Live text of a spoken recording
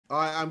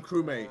I'm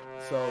crewmate,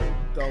 so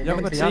don't. You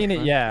haven't seen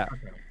it yet.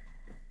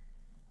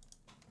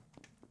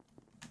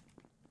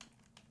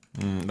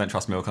 Don't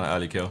trust Milk on an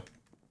early kill.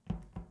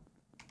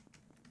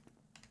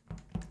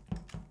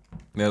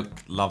 Milk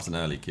loves an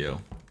early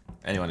kill.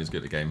 Anyone who's good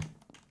at the game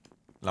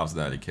loves an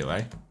early kill,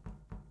 eh?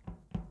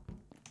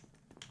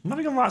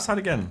 Nothing on right side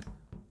again.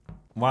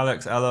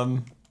 Wilex,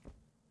 Ellum.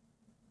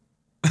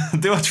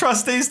 Do I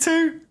trust these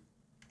two?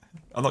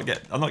 I'm not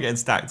getting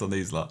stacked on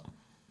these lot.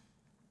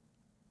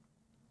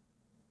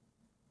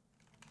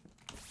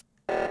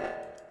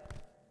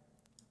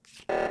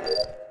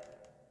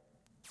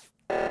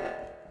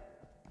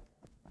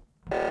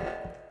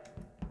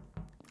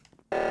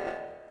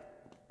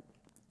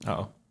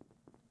 Uh-oh.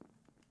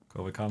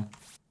 Go we come.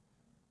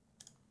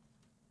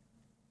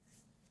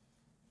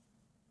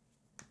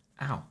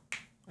 Ow.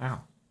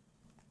 Ow.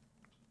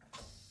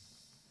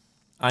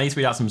 I need to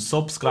read out some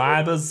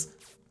subscribers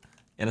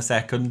in a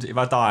second. If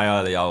I die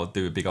early, I'll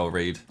do a big old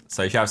read.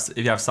 So if you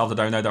have subs I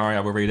don't know, don't worry, I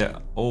will read it.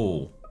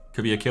 Oh,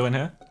 could be a kill in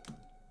here.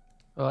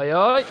 Oi,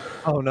 oi.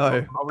 Oh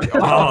no.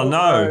 Oh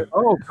no.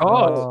 Oh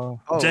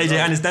god. JJ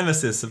and his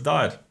nemesis have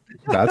died.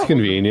 That's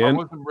convenient. I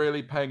wasn't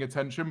really paying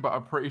attention, but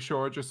I'm pretty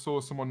sure I just saw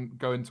someone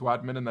go into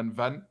admin and then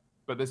vent.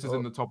 But this is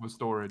in the top of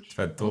storage.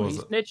 Fed doors.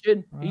 He's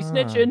snitching. He's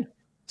snitching.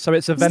 So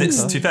it's a venter.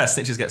 To be fair,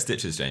 snitches get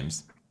stitches,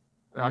 James.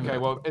 Okay,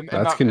 well,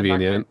 That's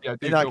convenient. In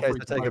In that case,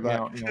 I take it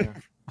back.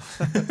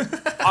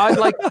 I'd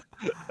like.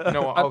 You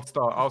know what? I'll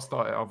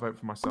start it. I'll vote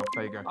for myself.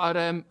 There you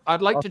go.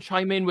 I'd like to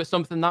chime in with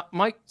something that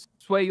might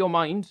sway your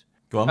mind.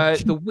 Go on.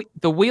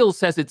 The wheel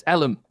says it's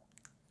Ellum.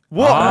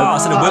 What? Ah,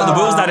 so the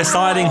wheel's now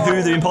deciding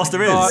who the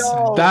imposter is.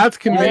 That's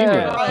convenient.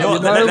 You know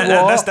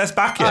what, let's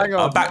back it.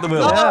 I'll back the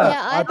wheel.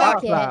 Yeah, I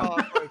back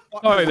it.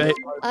 Sorry, mate.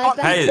 I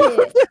back Hey,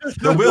 it.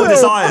 the wheel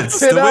decides.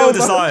 The wheel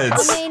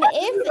decides. I mean,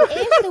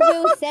 if the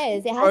wheel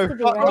says, it has to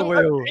be fuck the right.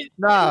 wheel.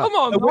 Nah. Come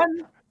on,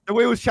 man. The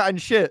wheel's chatting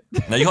shit.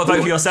 No, you got to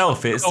vote for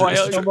yourself. It's,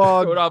 Come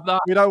on.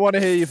 We don't want to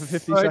hear you for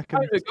 50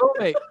 seconds. Go,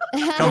 mate.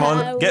 come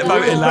on, get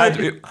voting, lad.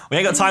 We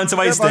ain't got time to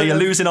waste here. You're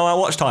losing all our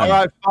watch time. All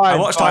right, fine, Our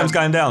watch time's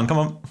going down. Come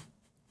on.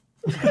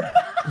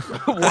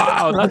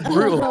 Wow, that's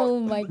brutal. Oh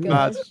my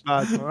god.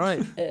 Mad. All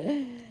right.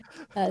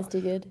 That's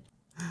too good.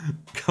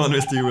 Come on,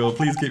 Mr. Will.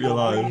 Please keep you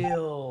alive.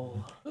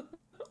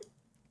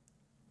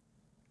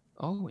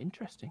 Oh,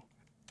 interesting.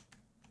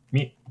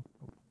 Me.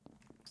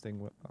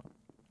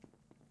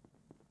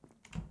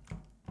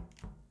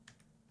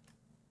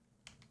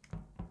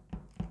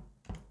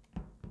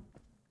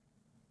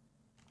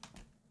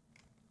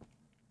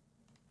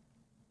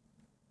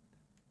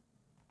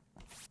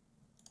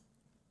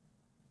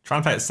 Try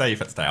and play it safe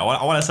today.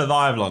 I want to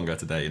survive longer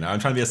today, you know? I'm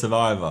trying to be a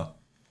survivor.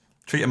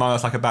 Treat Among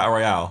Us like a battle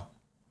royale.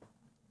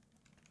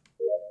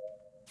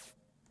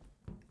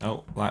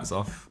 Oh, lights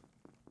off.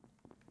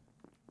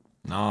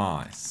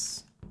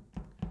 Nice.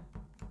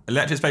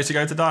 Electric's supposed to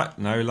go to die.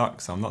 No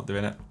luck, so I'm not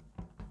doing it.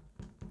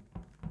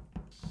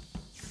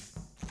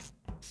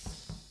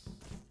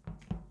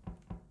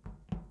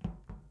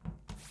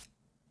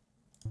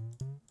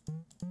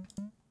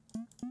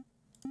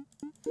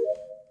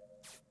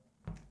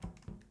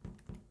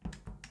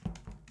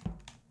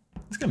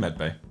 Let's go med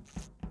bay.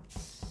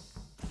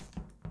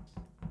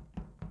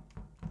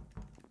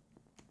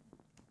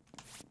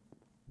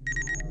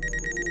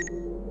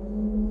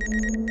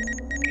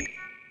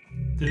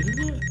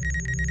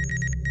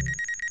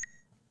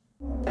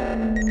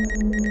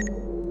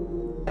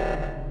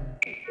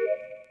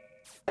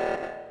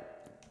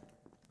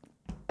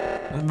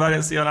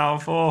 Emergency on hour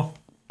 4.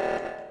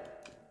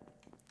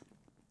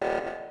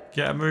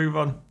 Get a move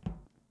on.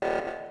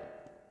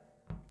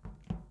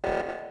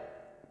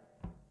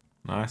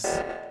 Nice.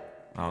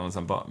 Oh, one's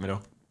on bottom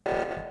middle.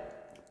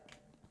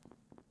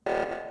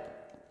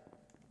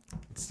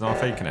 It's not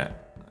faking it.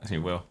 I think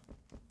it will.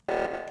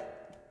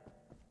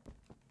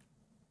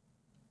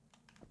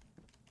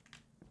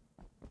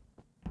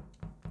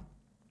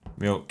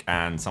 Milk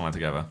and someone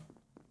together.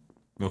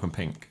 Milk and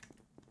pink.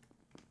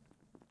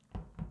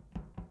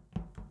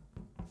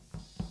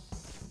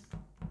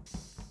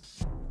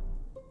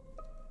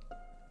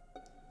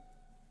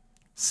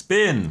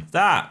 Spin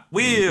that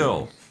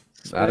wheel.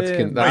 That's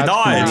He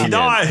died. He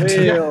died.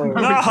 Wheel.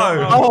 No.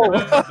 Oh.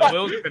 The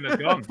wheel's spinner's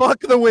gone. Fuck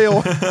the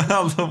wheel.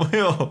 The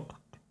wheel.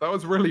 That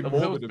was really The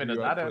wheel's morbid of spinner's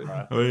you, that actually.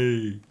 over.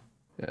 Wee.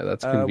 Yeah,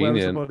 that's Where was the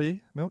convenient.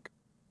 body? Milk?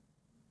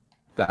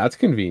 That's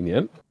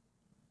convenient.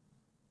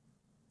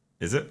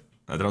 Is it?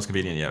 I don't know what's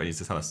convenient yet. We need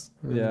to tell us.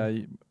 Yeah,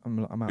 I'm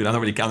out. I'm not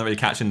really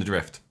catching the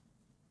drift.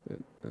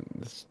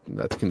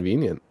 That's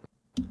convenient.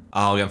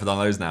 Oh, we're going for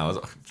those now.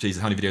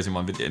 Jesus, how many videos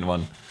in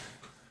one?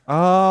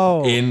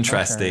 Oh.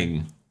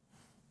 Interesting.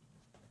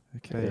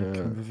 Okay, Yeah.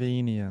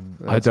 convenient.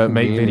 That's I don't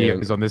make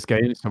convenient. videos on this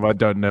game, so I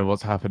don't know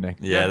what's happening.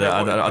 Yeah,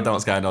 I don't know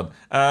what's going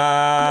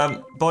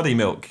on. Body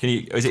milk. Can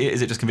you? Is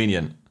it just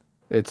convenient?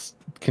 It's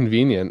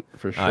convenient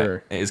for Alright,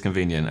 sure. it is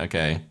convenient.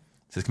 Okay,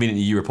 so it's convenient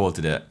that you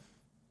reported it.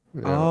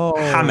 Yeah. Oh.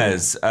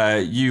 Hammers,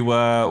 you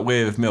were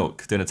with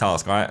Milk doing a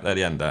task, right? At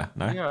the end there,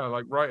 no? Yeah,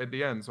 like right at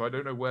the end. So I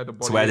don't know where the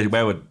body. So where did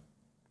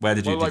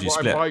is. you Well, like,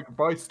 split?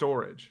 by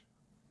storage.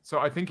 So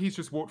I think he's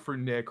just walked through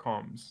near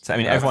comms. So I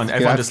mean, That's everyone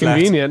just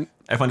convenient.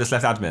 left. Everyone just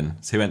left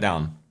admin. So who went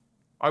down?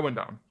 I went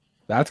down.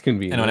 That's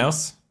convenient. Anyone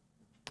else?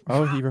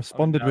 Oh, he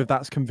responded with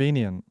 "That's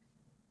convenient."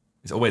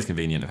 It's always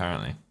convenient,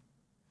 apparently.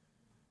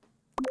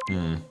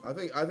 Hmm. I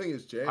think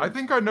it's James. I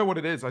think I know what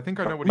it is. I think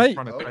I know what Mate. he's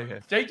trying to say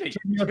here. JJ.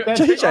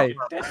 JJ.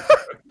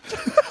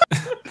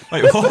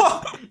 Wait,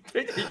 what?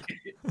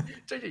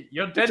 JJ,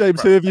 you're dead.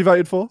 James, bro. who have you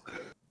voted for?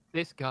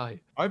 This guy.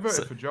 I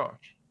voted for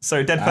Josh.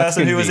 So dead That's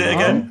person. Who was it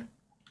convenient. again?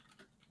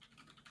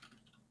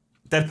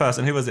 Dead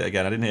person. Who was it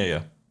again? I didn't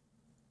hear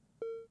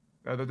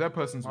you. The dead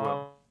person's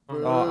Will.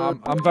 Oh,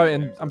 I'm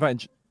voting. I'm voting.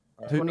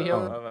 Who? Wanna hear-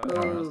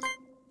 Oh,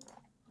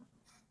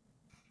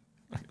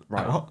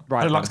 right. What? Right.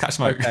 I don't like to then. catch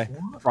smoke. Okay.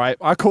 Right.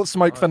 I caught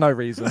smoke for no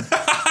reason.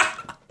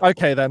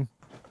 Okay then.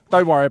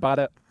 Don't worry about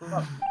it.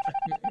 Have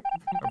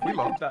we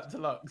lost? That to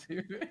Lux.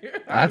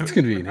 That's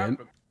convenient.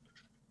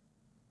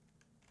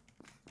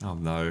 Oh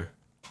no.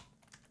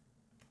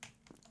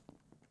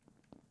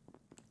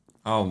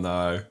 Oh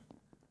no.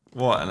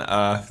 What on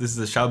earth? This is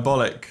a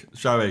shambolic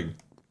showing.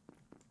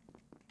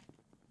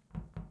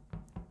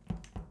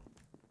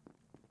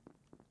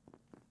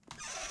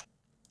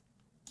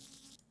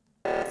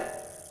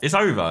 It's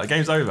over. The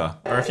game's over.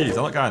 I refuse.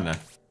 I'm not going there.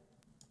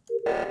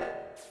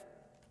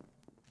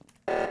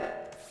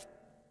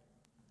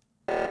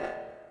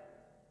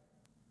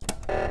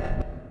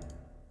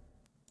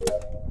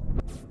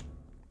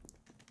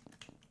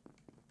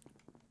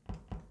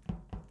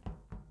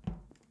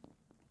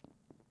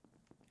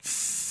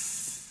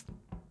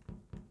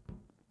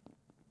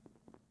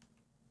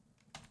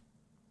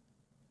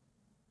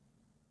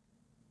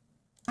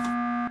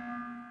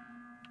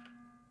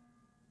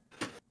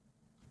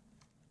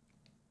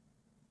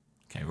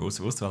 Okay, we're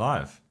still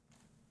alive.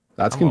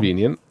 That's Come on.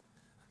 convenient.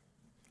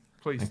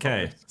 Please. stop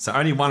Okay, it. so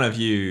only one of I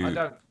you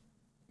don't.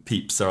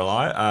 peeps are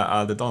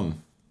alive. The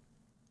Don.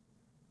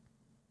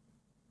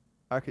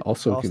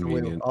 Also ask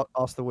convenient. The wheel.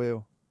 Ask the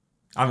wheel.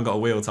 I haven't got a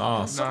wheel to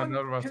ask. No,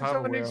 none of us Can have a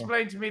someone wheel.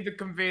 explain to me the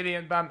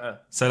convenient banter?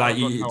 So like,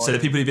 I've got no so the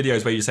idea. people do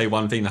videos where you say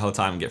one thing the whole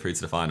time and get through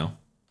to the final.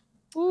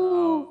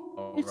 Ooh,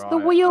 Oh, it's right, the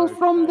wheel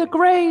from the okay.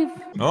 grave.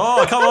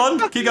 Oh, come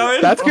on, keep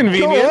going. That's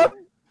convenient.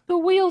 The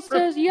wheel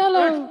says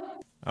yellow.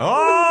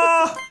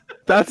 Oh,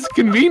 That's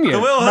convenient. the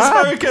wheel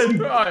has spoken.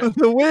 Right,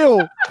 The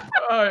wheel.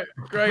 right,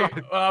 great.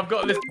 Well, I've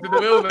got to listen to the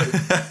wheel then.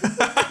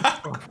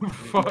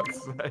 For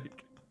fuck's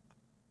sake.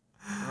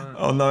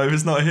 Oh no, if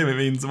it's not him, it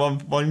means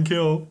one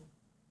kill.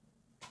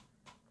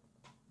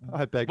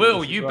 I beg.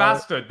 Will, this is you right.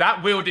 bastard.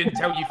 That wheel didn't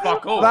tell you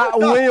fuck all. That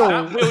wheel.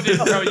 That wheel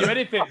didn't tell you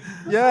anything.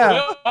 Yeah.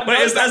 Will, I Wait, know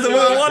has that the wheel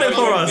wheel didn't won it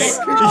tell for you us?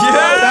 anything.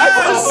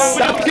 Yes!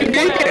 That's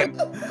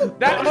convenient.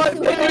 That was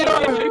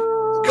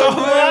Come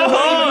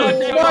on!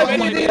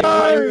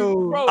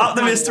 Bro, Up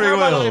the mystery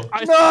wheel.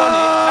 I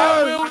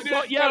that wheel I didn't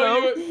got tell yellow.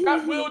 you.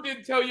 That wheel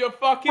didn't tell you a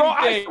fucking Bro,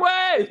 I thing.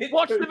 swear!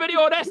 Watch the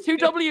video on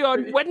S2W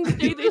on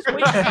Wednesday this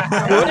week.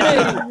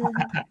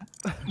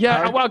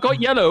 Yeah, well, I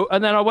got yellow,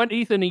 and then I went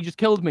Ethan, and he just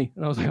killed me.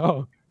 And I was like,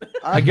 oh.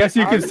 I guess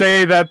you could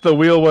say that the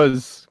wheel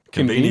was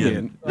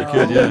convenient. You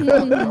could,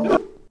 yeah.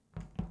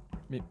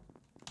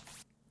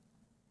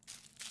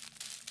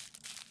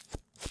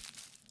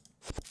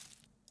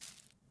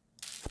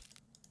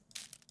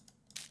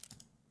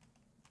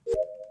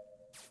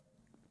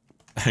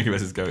 Angry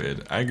Best is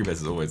goated. Angry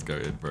Best is always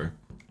goated, bro.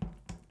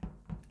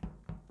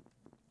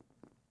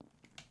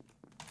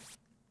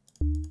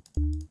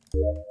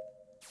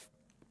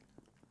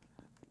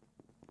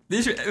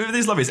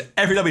 These lobbies,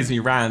 every lobby is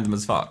gonna be random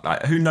as fuck.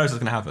 Like, who knows what's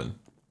gonna happen?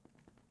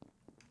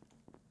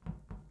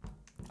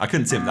 I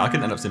couldn't simp. I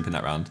couldn't end up simping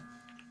that round.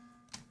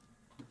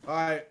 All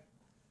right.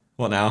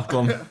 What now? Go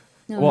on.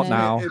 What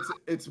now?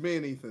 It's me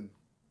and Ethan.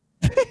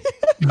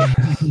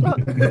 It's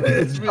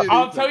me and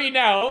I'll Ethan. tell you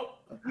now.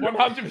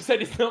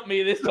 100% it's not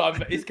me this time,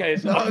 but it's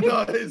KSI.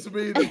 No, it's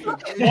me and Ethan.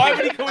 Why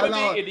would he call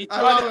Allow me it. Ethan? He's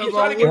Allow trying it, to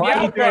bro. get me We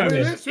out, bro.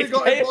 literally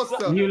got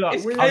imposter. You lot. We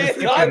It's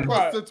literally got KSI, bro.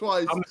 imposter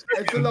twice.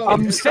 It's alone.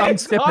 I'm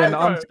skipping.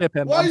 I'm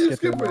skipping. Why are I'm you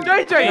skipping. skipping?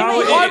 JJ, No,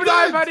 why it- would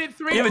I have had it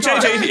 3 Yeah, but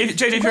times? JJ,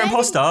 if you're an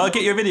imposter,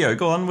 get your video.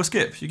 Go on, we'll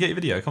skip. You get your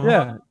video. Come on.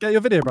 Yeah, get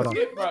your video, brother.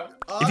 Skip, bro.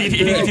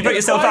 If you put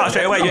yourself out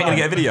straight away, you ain't gonna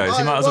get a video. So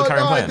you might as well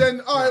carry on playing.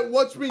 Then, alright,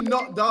 watch me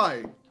not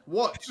die.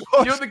 Watch.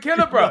 You're the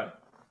killer, bro.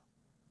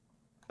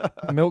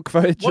 Milk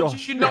voted Watch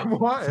Josh. you not.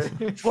 Why?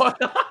 What?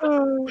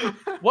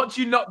 Watch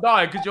you not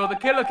die because you're the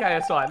killer,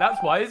 KSI. That's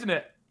why, isn't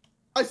it?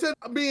 I said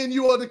me and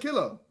you are the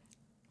killer.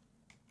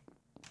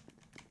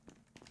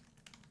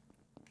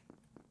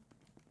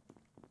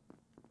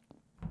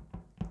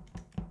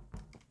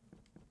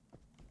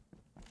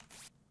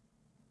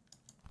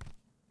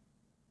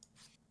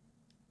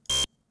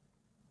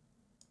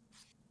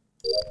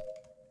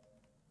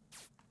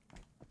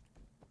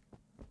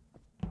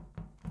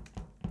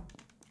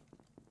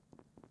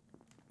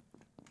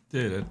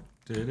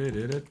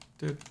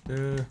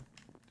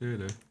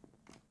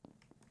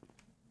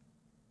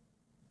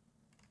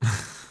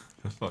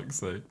 For fuck's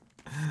sake.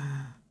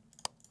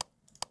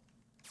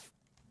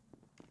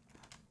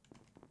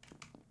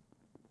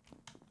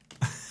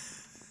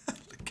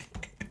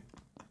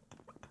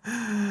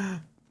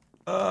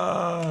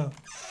 Ah.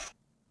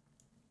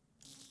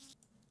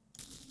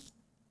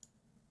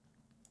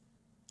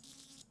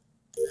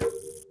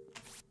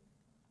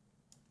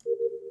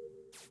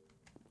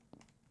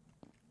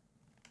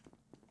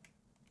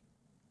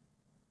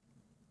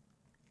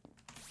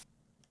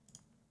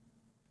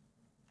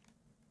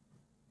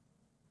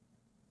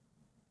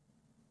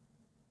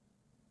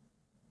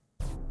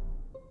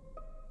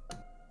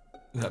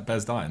 Is that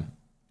Bez dying?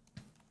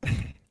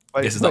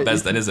 Wait, This is not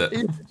Bez then, is it?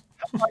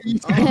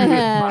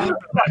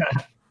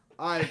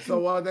 Alright,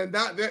 so then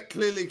that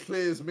clearly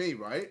clears me,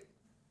 right?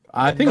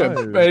 I think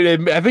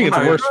it's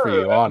worse for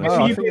you,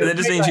 honestly. That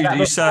just means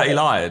you certainly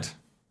lied.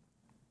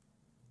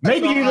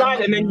 Maybe you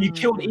lied and then you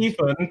killed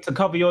Ethan to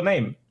cover your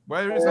name.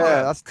 Where is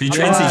that? You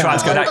instantly tried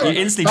to go that. You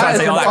instantly tried to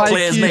say, "Oh, that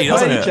clears me,"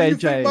 doesn't it?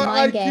 JJ.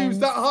 My IQ's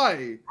that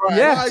high.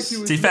 Yes.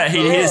 To be fair,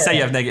 he didn't say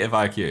you have negative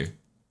IQ.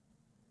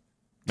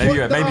 Maybe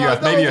you're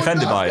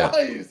offended by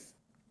it.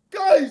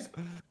 Guys,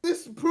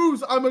 this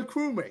proves I'm a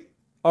crewmate.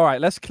 All right,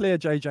 let's clear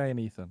JJ and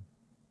Ethan.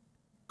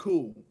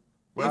 Cool.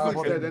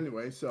 Ethan's dead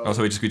anyway, so. Oh,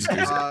 so we just it's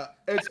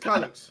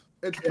Calyx.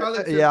 It's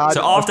Calyx. Yeah.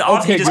 So after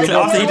he just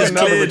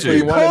cleared you.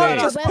 You can't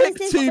just pick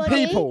two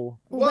people.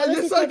 Well,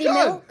 yes, I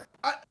can.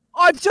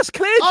 I've just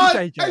cleared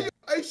you, JJ.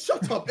 Hey,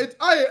 shut up.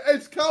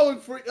 It's Cal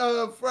and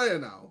Freya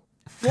now.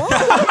 What?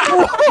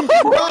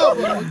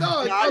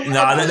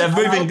 No,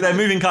 they're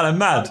moving kind of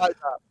mad. No,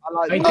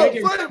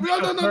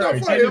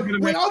 Freya.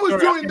 When I was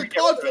doing the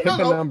card thing, Pick a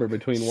number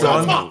between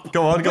shut up.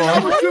 Go on. Go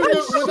on.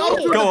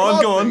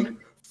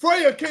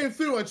 Freya came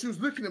through and she was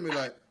looking at me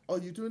like, "Oh,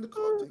 you doing the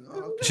card thing?" Oh,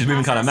 okay. She's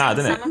moving kind of mad,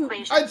 isn't it?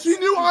 And she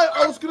knew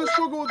I was gonna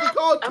struggle with the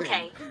card thing.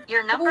 Okay,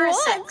 your number is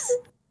 6.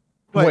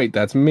 Wait,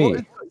 that's me.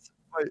 Wait,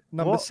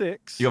 number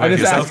 6. I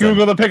just asked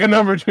Google to pick a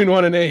number between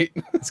 1 and 8.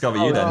 It's gotta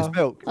be you then.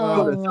 Milk.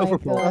 Oh my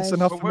God. That's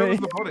enough for Where me. was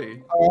the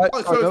body?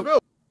 So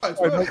it's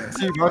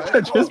milk.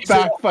 That just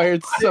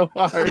backfired so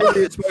hard.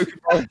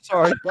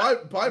 Sorry.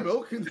 Buy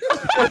milk. Wait,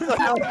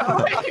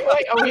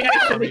 are we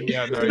actually?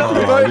 Yeah, no.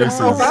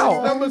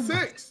 Number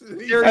 6.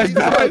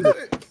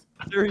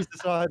 Series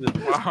decided.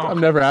 Wow. I'm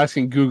never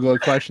asking Google a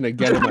question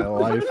again in my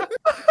life.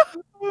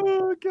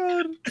 Oh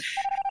God.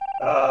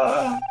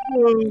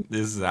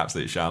 This is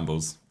absolute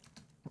shambles.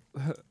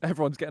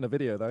 Everyone's getting a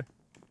video though.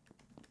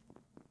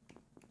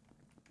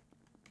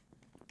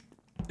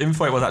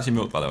 Info was actually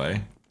milk, by the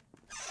way.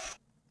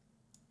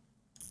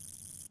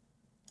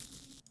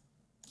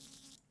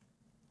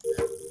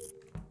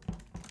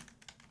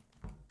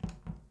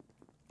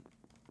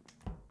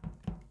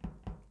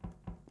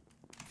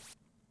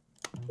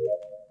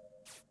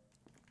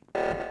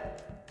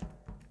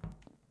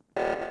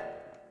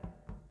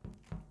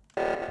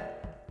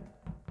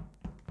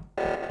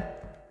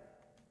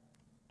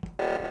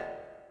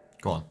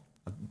 Go on.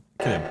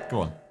 Kill him.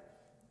 Go on.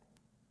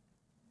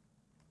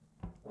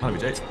 Can't be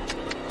Jake.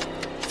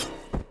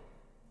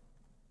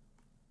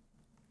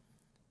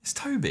 It's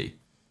Toby.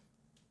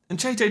 And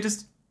JJ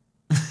just...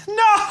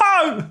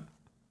 No!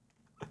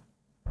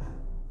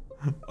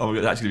 Oh my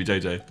god, actually be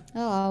JJ.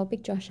 Oh,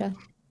 big Josher.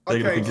 They're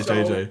gonna think it's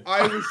JJ.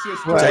 I was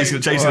just...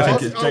 Jason's gonna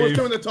think it's I was JJ.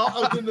 doing the top,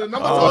 I was doing the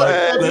number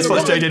Let's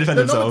watch JJ defend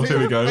himself. Here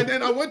we go. And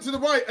then I went to the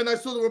right and I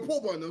saw the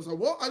report button. I was like,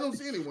 what? I don't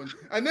see anyone.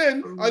 And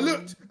then I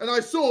looked and I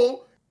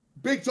saw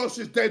Big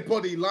Josh's dead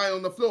body lying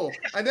on the floor.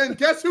 And then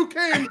guess who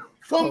came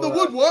from the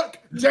woodwork?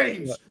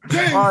 James.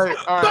 James,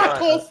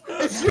 back off.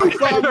 It's you,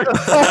 fam.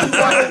 It's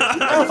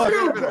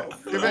you, bro.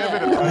 Give it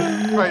a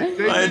minute. Right,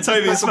 JJ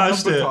Toby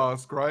smashed it.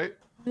 Task, right?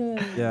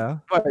 Yeah.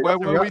 Where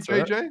were we,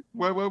 JJ?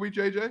 Where were we,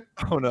 JJ?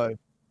 Oh no.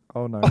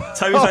 Oh no.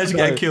 Toby's managed to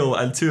get a kill,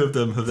 and 2 of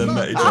them have then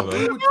met each other.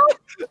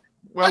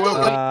 Where were we?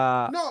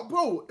 No,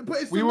 bro.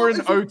 But it's We were in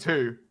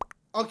O2.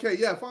 Okay,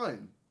 yeah,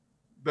 fine.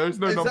 There's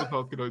no Is number that-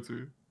 task in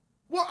O2.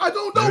 Well, I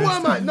don't know where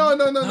I'm at. No.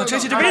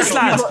 JJ, there is,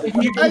 lad. Hey,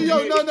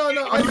 yo,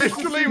 no. I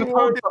literally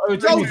Yo,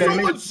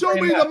 someone show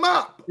me the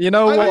map. You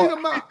know I need what,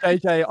 a map.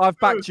 JJ? I've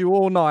backed you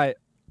all night,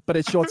 but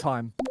it's your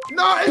time.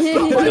 No, it's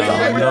not.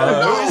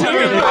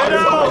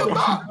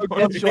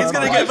 He's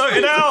gonna get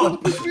voted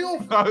out.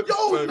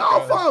 Yo, no,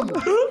 fam.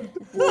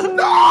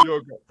 No.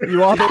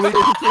 You are the leader.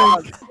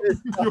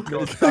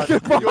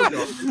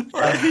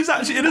 He's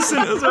actually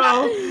innocent as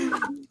well.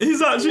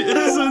 He's actually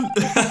innocent.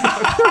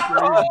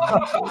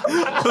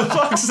 For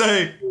fuck's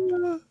sake.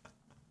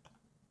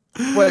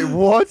 Wait,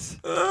 what?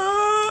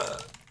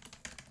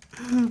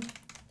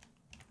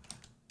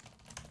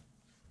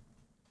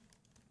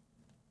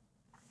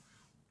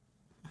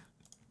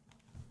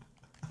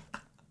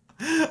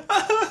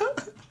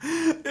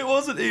 It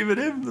wasn't even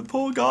him, the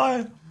poor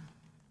guy.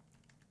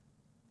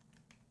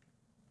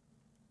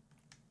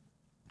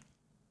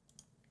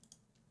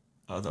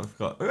 Oh, I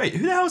forgot. Wait,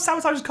 who the hell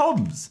sabotages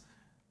comms?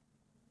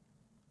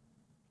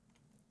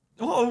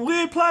 What a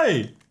weird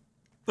play.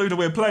 Not even a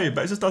weird play,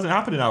 but it just doesn't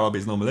happen in our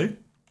lobbies normally.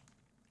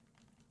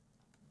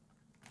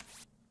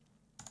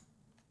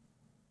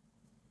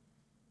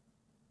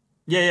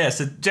 Yeah,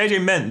 so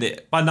JJ meant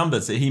that, by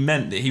numbers, that he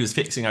meant that he was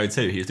fixing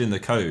O2. He was doing the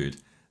code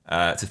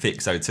to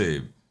fix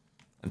O2.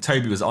 And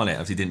Toby was on it,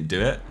 obviously didn't do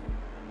it.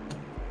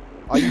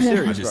 Are you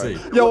serious, Actually,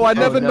 bro? see. Yo, I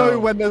never know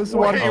when there's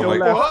one Wait, kill wait,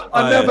 left.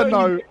 I never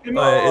know.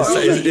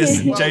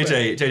 It's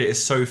JJ, it's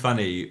so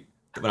funny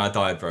when I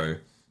died, bro.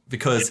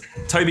 Because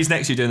Toby's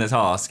next to you doing the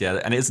task, yeah,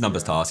 and it's a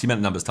numbers task. He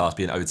meant the numbers task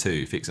being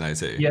O2, fixing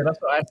O2. Yeah, that's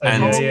what I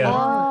said. And yeah.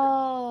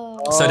 Oh.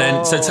 so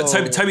then,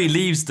 Toby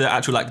leaves the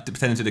actual like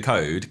pretending to do the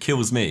code,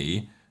 kills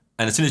me,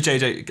 and as soon as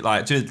JJ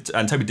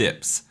and Toby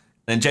dips,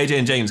 then JJ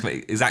and James come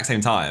at the exact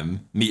same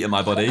time meet in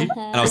my body,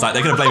 and I was like,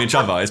 they're gonna blame each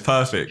other. It's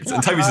perfect.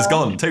 And Toby's just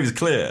gone. Toby's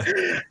clear.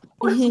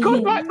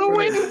 Gone back the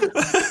wing.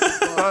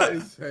 That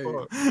is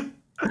insane.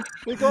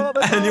 We got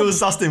the And you all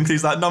sussed him because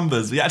he's like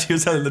numbers. But he actually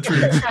was telling the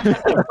truth.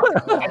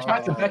 I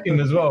tried to deck him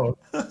as well.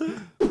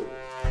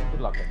 Good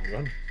luck,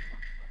 everyone.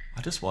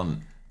 I just want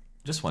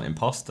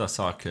imposter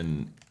so I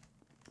can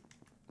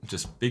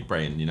just big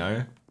brain, you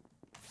know?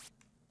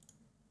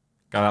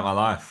 Go about my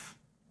life.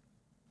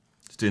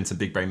 Just doing some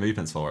big brain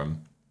movements for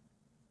him.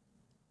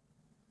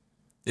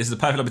 This is the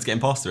perfect lobby to get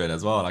imposter in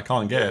as well, and I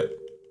can't get it.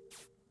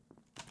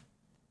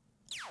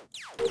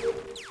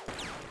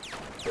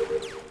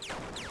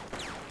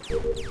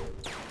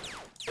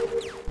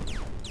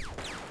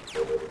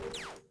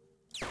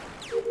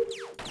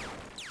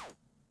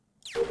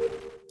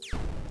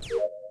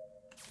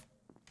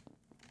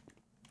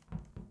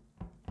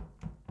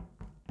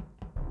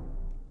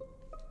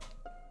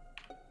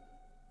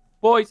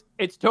 Boys,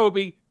 it's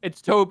Toby.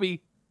 It's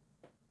Toby.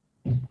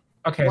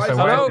 Okay, Why so is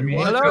why Hello? is it me?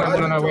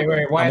 Hello? No,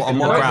 wait. Why is On it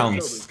what me?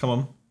 grounds? Come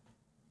on.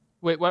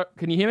 Wait, what?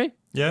 Can you hear me?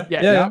 Yeah?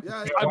 Yeah. Yeah.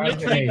 Yeah, I'm Why is it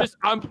literally me? just.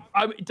 I'm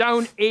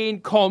down in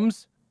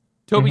comms.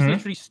 Toby's Mhm.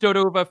 literally stood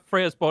over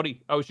Freya's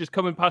body. I was just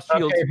coming past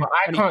shields. Okay, but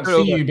I and he can't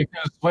stood see over. you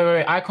because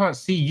wait. I can't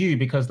see you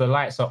because the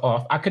lights are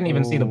off. I couldn't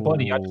even see the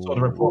body. I just saw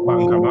the report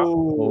button come up.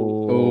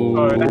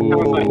 So that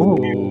sounds like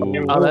you.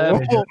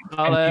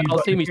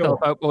 I'll see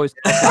myself out, boys.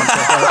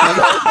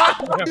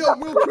 Yo,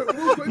 real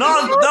quick. No,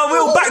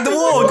 Will, back the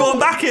wall. Go on,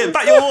 back it.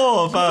 Back your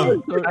wall,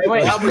 fam. Hey,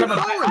 wait, I've never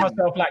backed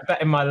myself like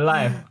that in my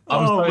life.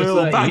 I'm Oh, so Will,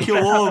 sorry. back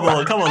your wall,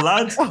 bro. Come on,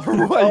 lad.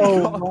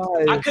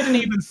 I couldn't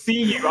even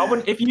see you. I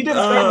wouldn't. If you didn't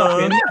say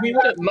nothing, we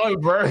wouldn't know,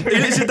 bro. He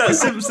literally did that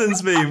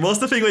Simpsons meme. What's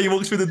the thing where he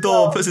walks through the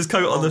door, puts his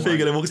coat on the thing,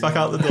 and then walks back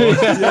out the door?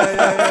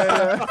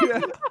 Yeah.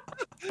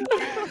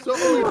 So,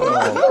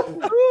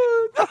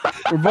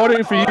 We're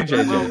voting for you,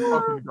 JJ.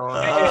 Fucking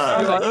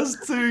God. That's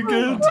too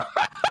good.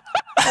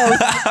 I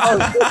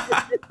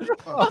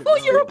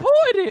thought you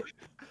reported it.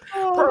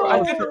 Bro, I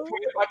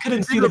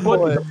couldn't see the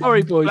body.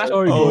 Sorry, boys.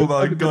 Sorry, Oh boys.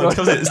 my god.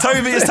 Come on, it's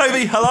Toby. It's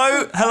Toby.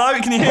 Hello? Hello?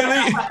 Can you hear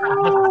me?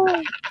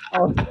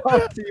 I'll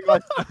see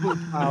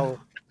myself out.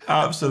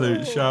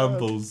 Absolute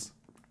shambles.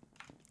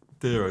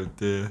 Dear, oh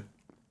dear.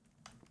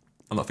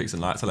 I'm not fixing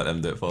lights. I'll let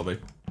them do it for me.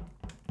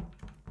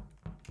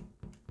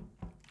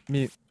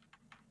 Mute.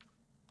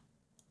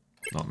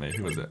 Not me.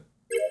 Who was it?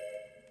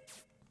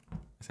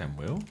 Is that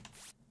Will?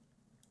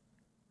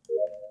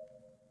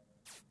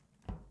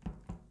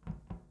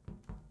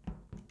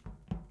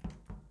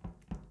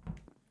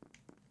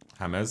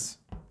 Hammers.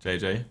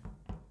 JJ.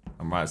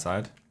 On right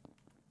side.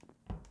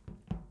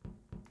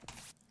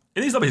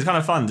 In these lobbies, it's kind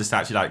of fun just to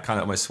actually like kind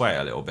of almost sway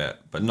it a little bit,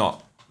 but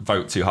not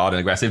vote too hard and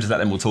aggressive. Just let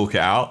them all talk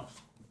it out,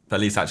 but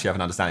at least actually have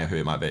an understanding of who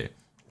it might be.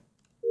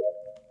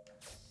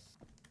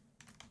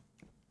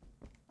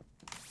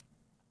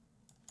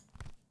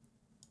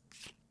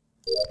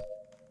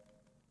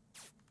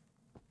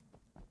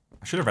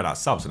 I should have read out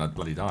subs and I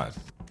bloody died.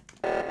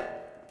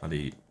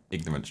 Bloody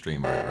ignorant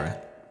streamer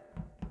over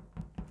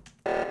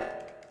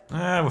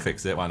here. We'll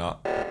fix it. Why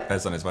not?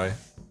 Fez on his way.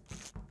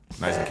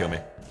 No, he's gonna kill me.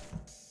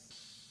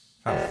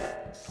 Oh.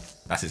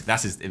 That's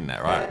his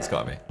internet, right? It's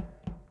gotta be.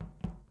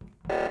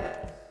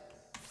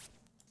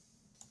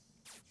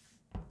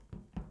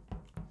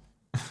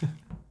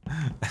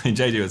 I mean,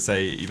 JJ would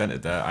say he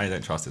vented there. I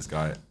don't trust this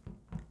guy.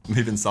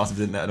 Moving started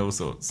with internet and all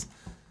sorts.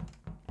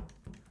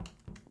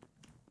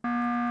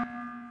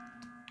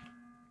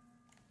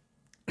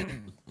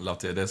 Love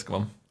to hear this.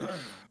 Come on.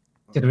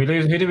 Did we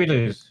lose? Who did we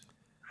lose?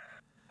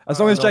 As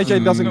long as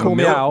JJ doesn't call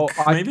me out,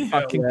 maybe?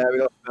 I can.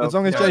 As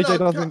long as JJ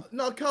doesn't.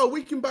 No, Carl,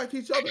 we can back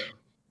each other.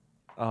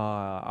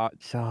 I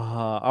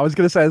was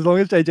gonna say, as long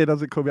as JJ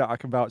doesn't call me out, I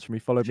can vouch for me,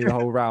 follow me the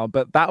whole round.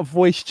 But that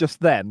voice just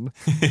then.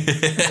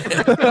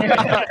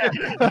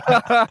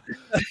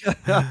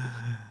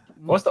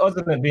 What's the odds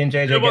of it being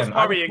JJ It was again?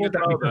 I worrying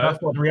thought as well, I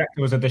thought the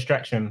reactor was a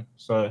distraction.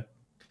 So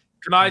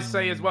Can I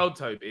say as well,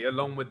 Toby,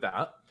 along with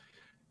that,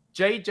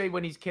 JJ,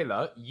 when he's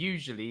killer,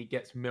 usually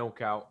gets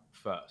milk out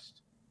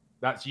first.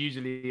 That's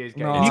usually his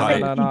game. No.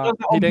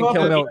 He didn't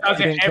kill Milk. He does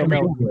it every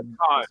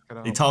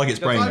time. He targets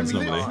I'm brains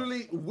normally.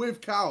 literally with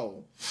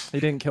Cal.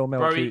 He didn't kill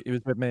Milk. Bro, He was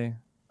with me.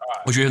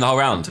 Was you in the whole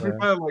round? To be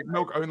fair, like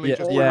milk only Yeah,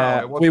 just went yeah.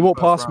 out. It wasn't We the walked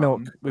first past Milk.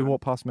 round. We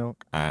walked past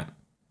Milk. Alright.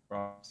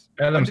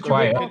 Elam's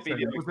quiet.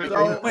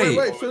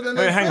 Wait, So then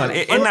hang on.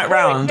 In that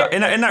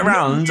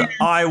round,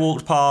 I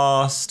walked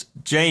past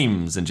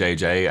James and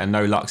JJ, and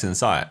no Lux in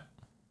sight.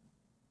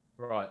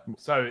 Right.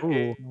 So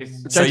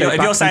it's So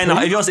if you're saying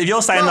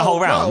the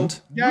whole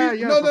round,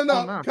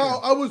 No,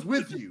 Carl, I was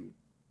with you.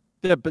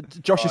 Yeah,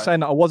 but Josh is saying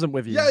that I wasn't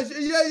with you.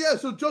 Yeah.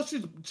 So Josh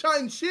is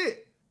chatting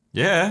shit.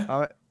 Yeah. All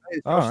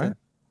right.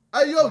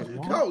 Hey, yo,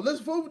 Cal,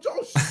 let's vote for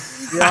Josh.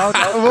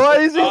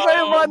 What is he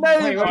saying my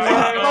name? wait,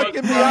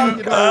 Fucking me out,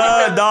 you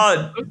know.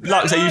 No.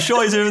 Lux, are you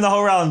sure he's in the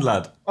whole round,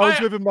 lad? I was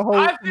with him the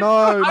whole.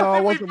 No, I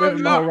wasn't with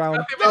him the whole round.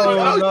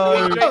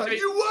 No,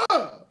 you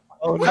were.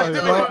 Oh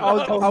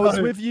no, I was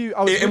with you.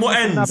 I was In what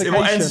ends? In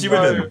what ends are you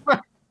with him?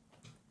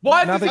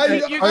 Why does he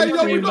keep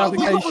using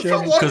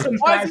navigation?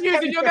 Why is he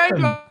using your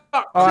name?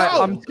 Alright,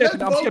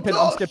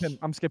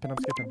 I'm skipping.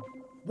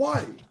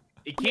 Why?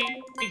 He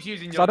keeps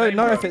using your So I don't name,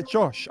 know bro. if it's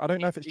Josh. I don't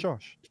know if it's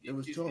Josh. It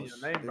was Josh.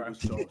 Name, bro. It was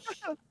Josh.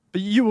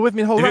 But you were with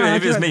me the whole If round.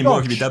 it was How do me, you know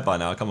Morgan it's would be Josh? dead by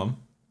now. Come on.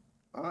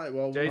 Alright,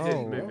 well, JJ's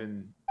Oh.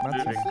 moving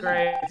Massive.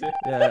 crazy.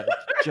 Yeah,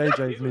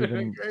 JJ's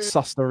moving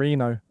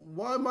Sustarino.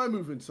 why am I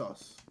moving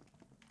sus?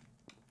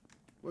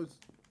 Where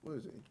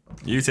is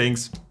he? You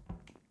things.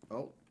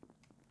 Oh.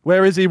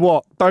 Where is he?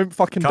 What? Don't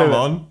fucking do it. Come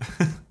on.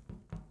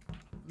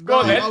 Go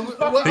on, then.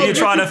 Who you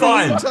trying to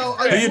find?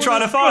 Who you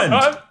trying to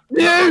find?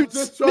 Mute!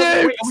 Wait,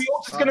 are we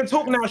all just gonna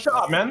talk now? Shut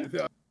up, man.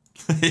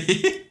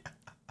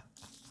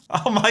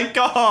 Oh my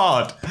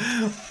god!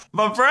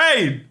 My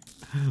brain!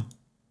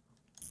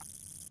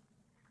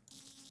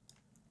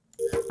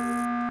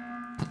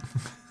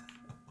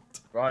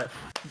 Right.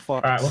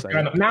 Fuck. Alright, what's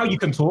going on? Now you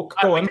can talk.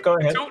 Go on, go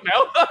ahead. Talk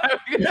now.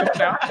 We can talk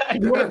now.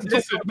 You want to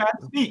talk so bad?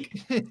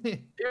 Speak.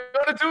 You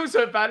want to talk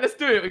so bad? Let's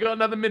do it. We got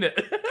another minute.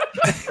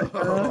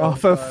 Oh,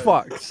 for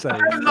fuck's sake.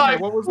 I'm like,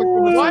 What was the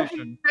why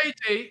conversation?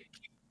 JJ?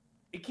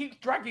 He keeps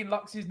dragging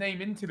Lux's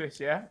name into this,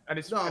 yeah, and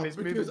it's No,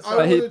 moving. because So-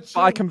 But wanna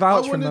I can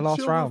vouch I for him the wanna last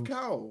chill with round.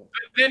 Cal.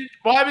 Then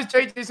why was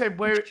JJ saying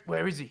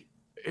where is he?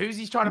 Who's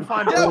he trying to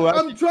find? Yeah,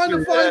 I'm trying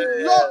to find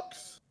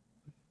Lux.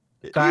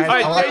 Guys,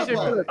 Hey, I want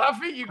JJ, I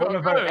think you to got to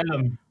vote go.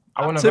 Ellen.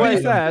 I want To vote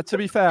be Ellen.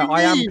 fair,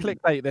 I am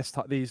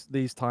clickbait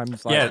these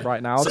times like, Yeah.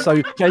 right now. So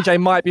JJ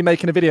might be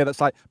making a video that's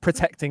like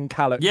protecting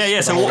Calix. Yeah.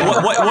 So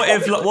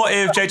what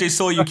if JJ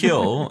saw you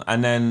kill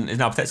and then is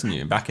now protecting you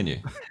and backing you?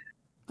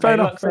 Fair Hey,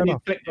 enough. look, Fair so you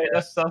enough. clickbait,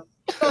 that's stuff.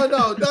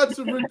 No,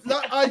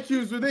 that IQ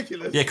is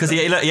ridiculous. Yeah, because he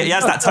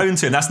has that tone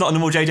to him. That's not a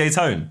normal JJ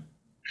tone.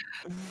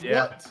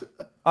 Yeah. What?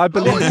 I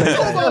believe What are you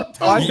talking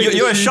about? I think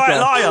You're a it's you, shite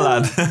Josh. liar,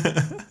 lad.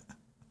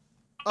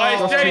 Hey,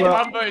 Oh, JJ, well-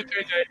 I'm voting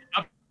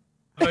JJ.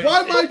 Why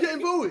am I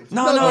getting voted?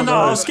 No.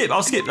 I'll skip.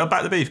 I'll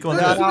back the beef. Go on.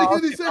 That then.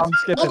 doesn't make any sense. I'm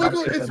skipping, Oh my I'm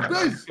god, it's skipping.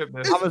 Bez. Skip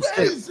this. I'm a It's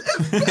Bez.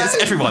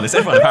 It's everyone. It's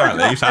everyone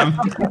apparently, Sam.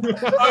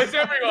 Oh, it's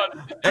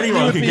everyone.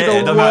 Anyone You'd can be get the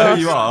it. No matter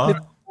who you worst.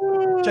 are.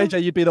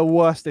 JJ, you'd be the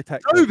worst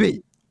detective.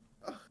 Toby!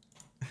 I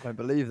don't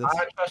believe this. I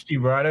don't trust you,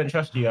 bro. I don't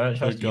trust you. I don't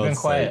trust you. You've been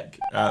quiet.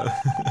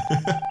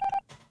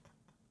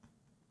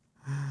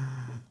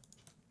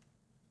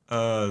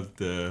 Oh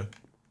dear.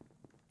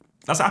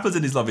 That's what happens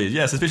in these lobbies.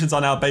 Yeah, suspicions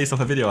are now based off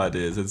of video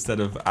ideas instead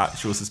of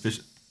actual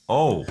suspicion.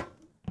 Oh.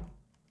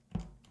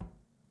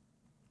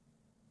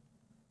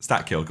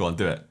 Stat kill. Go on,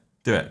 do it.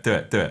 Do it.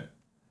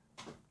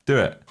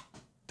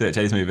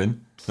 JJ's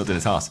moving. Not doing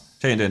a task.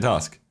 JJ ain't doing a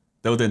task.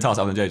 They're all doing tasks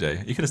other than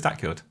JJ. You could have stat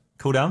killed.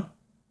 Cool down.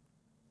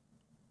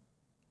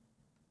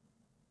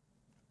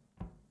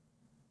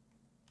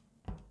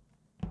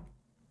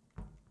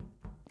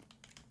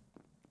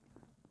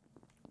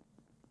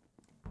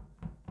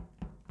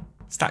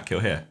 Stat kill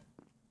here.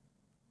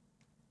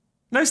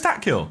 No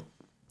stat kill.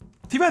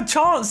 You had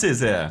chances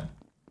here.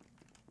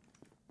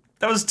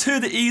 That was two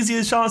of the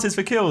easiest chances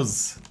for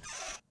kills.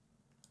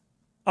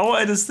 I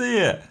wanted to see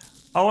it.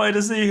 I wanted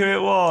to see who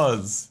it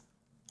was.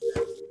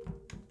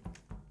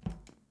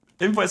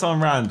 Input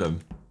someone random.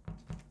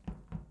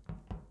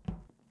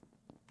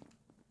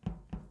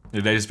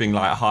 They're just being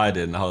like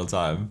hiding the whole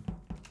time.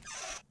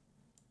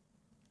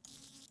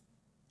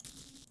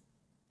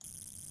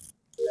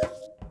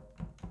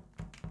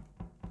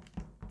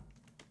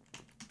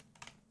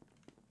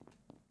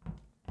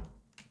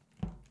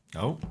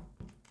 Oh.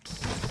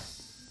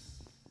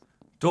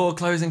 Door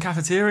closing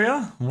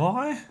cafeteria?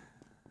 Why?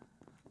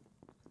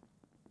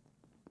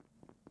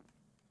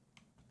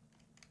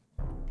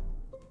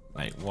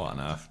 Mate, what on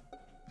earth?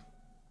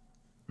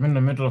 I'm in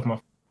the middle of my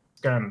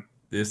scan.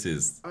 This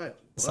is Alright,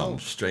 some well,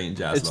 strange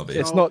ass lobby.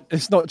 It's not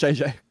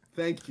JJ.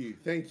 Thank you.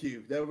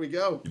 There we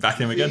go. You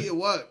backing him again? See, it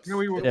works.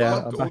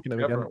 Yeah, I'm backing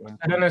him again.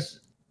 And then there's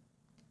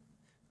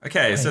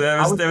Okay, so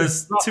I was there was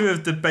just not- two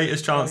of the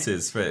betas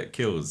chances for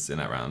kills in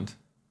that round.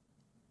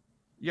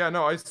 Yeah,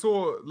 no, I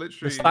saw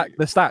literally.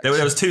 The stacks. There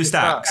was two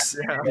stacks.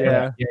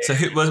 Yeah. So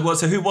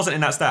who wasn't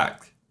in that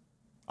stack?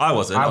 I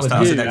wasn't. I was was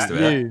standing you. next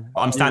to it. You.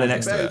 I'm standing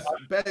next to it.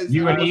 Bez,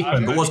 You and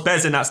Ethan. But was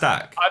Bez in that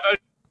stack? I've only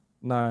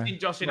No. seen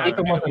Josh in No, that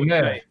Ethan video wasn't all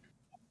there. day.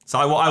 So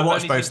I I've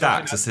watched only both seen Josh in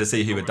stacks that to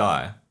see who would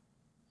die.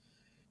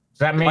 Does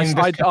that mean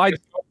I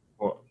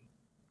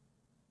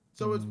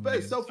So it's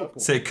Bez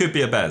self-report. So it could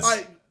be a Bez.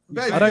 Alright,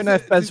 Bez, I don't know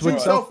if Bez did you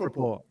would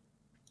self-report.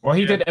 Well,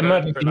 he did Yeah,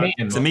 emergency but-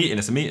 meeting. It's a meeting.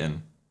 It's a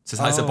meeting. It's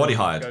a body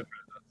hide.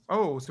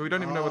 Oh, so we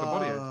don't even know where the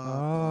body is.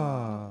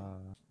 Ah.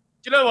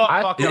 Do you know what?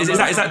 I- Fuck Is it.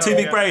 that too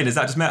big brain? Is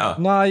that just meta?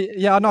 No,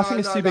 yeah, no, I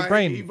think it's too big He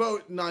brain.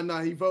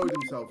 voted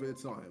himself.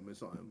 It's not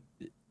him.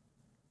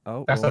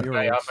 Oh, That's well, okay. you're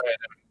I right. voted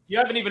him. You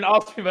haven't even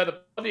asked me where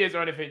the body is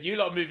or anything. You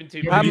lot are moving too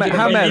You did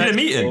a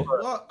meeting.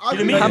 Well, I You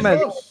did a think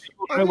meeting. it's Josh.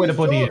 I know where the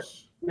body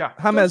is. Yeah.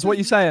 Hammers, what are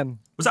you saying?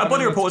 Was that a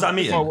body report or was that a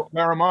meeting? Well,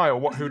 where am I, or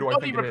what? Who do I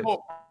Body think it is?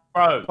 report,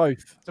 bro.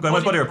 Both. Go on,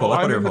 where's body report? Where's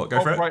I'm body in the report? Go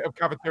for top it. right of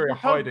cafeteria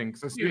hiding,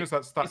 because as soon as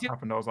that stat Is it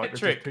happened, I was like, this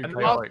is Trick? too And the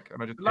last, chaotic,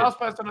 and I just the last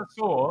person I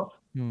saw,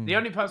 Hmm. the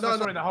only person No, I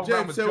saw no, in the whole James,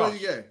 round was say what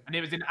Josh, you get. and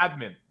he was in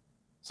admin.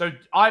 So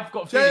I've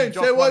got a feeling James,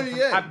 Josh say what won you from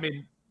get.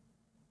 admin.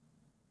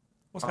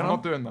 What's I'm going on?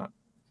 not doing that.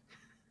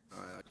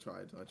 I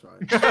tried.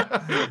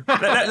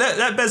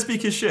 let Bez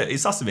speak his shit.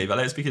 He's sussing me, but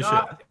let him speak his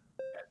shit.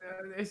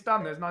 It's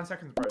done. There's 9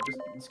 seconds, bro.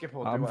 Just skip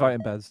all. I'm voting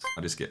Bez.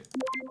 I'll just skip.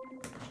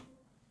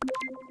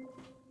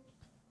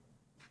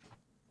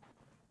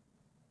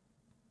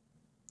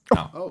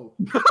 No. Oh.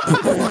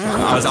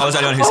 I was the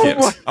only one who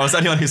skipped. I was the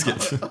only one who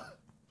skipped.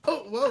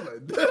 Oh, well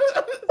then.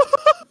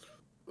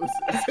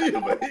 See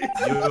you, mate.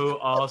 You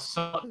are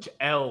such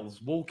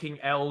L's, walking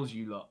L's,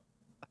 you lot.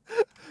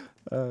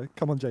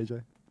 Come on,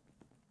 JJ.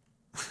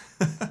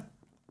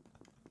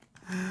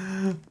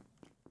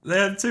 They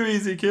had 2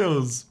 easy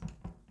kills.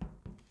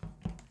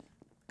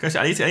 Gosh,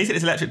 I need to get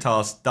this electric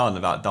task done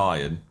without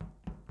dying.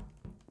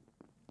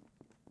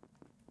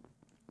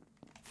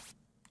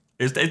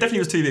 It definitely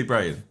was too big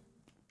brain.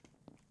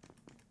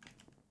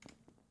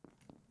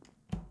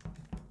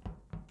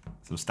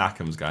 Some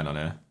stackums going on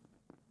here.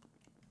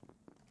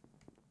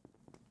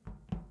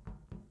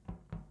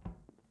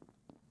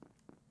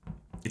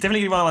 It's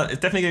definitely gonna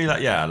be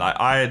like, yeah, like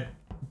I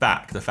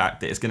back the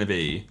fact that it's gonna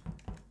be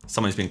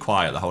someone who's been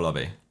quiet the whole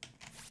lobby.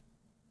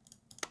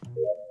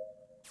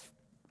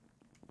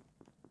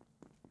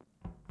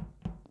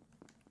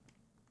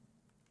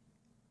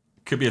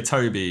 Could be a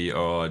Toby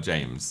or a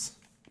James.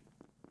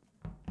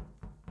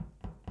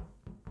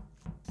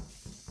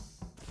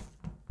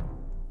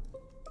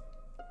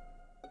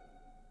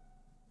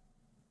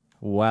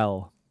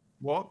 Well.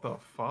 What the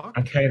fuck?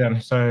 Okay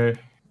then, so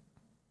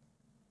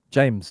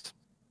James.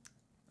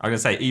 I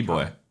was gonna say,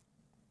 E-boy,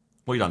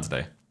 what you done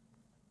today?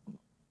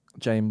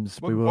 James,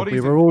 What we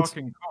bodies were in all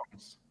fucking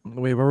comms?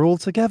 we were all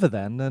together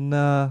then, and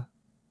No,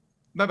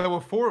 there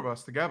were 4 of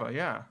us together.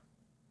 Yeah.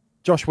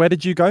 Josh, where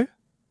did you go?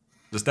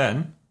 Just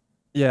then?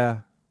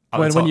 Yeah, At the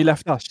when top. you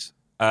left us.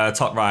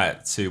 Top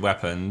right to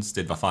weapons,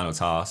 did my final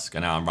task,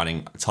 and now I'm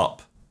running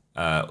top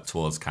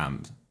towards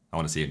cams. I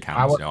want to see a cams.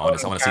 I want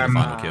to see the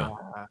final kill.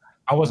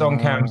 I was on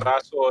cams. I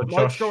saw Lights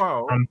Josh go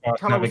out. run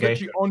past Cal, I was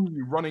navigation. literally on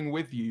you, running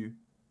with you.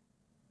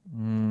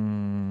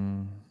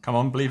 Mm. Come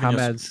on, believe in your.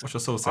 Hammers. What's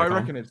your source? I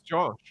reckon it's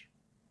Josh.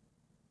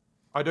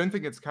 I don't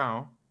think it's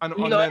Cal. And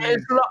You and know, then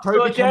it's not Toby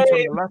so comes on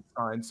James. the left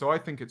side, so I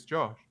think it's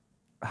Josh.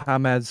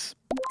 Hammers.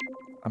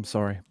 I'm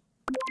sorry.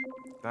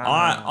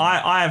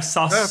 I have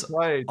sus Fair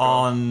play, Josh.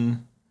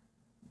 on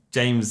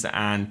James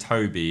and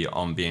Toby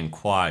on being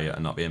quiet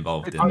and not being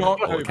involved It's in not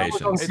the Toby.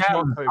 altercations. I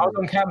was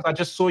on cams. I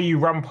just saw you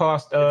run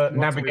past not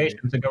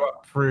navigation to go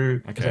up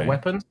through is Okay. it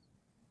weapons.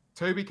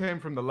 Toby came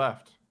from the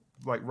left,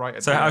 like right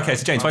at So the okay,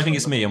 so James, why do you think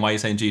it's me, and why are you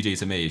saying GG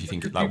to me? If you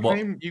think Because like what?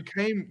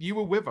 you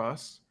were with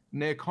us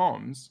near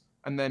comms,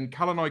 and then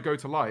Cal and I go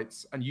to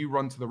lights, and you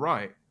run to the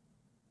right.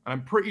 And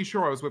I'm pretty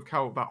sure I was with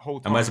Cal that whole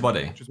time. And where's the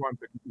body? Which is why I'm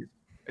so confused.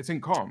 It's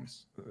in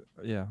comms.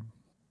 Yeah.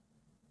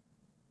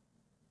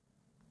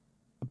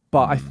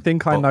 But I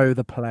think I know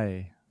the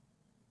play.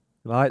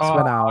 Lights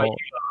went out. I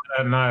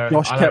don't know.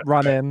 Josh I kept don't know.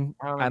 running,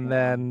 I don't and know.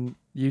 then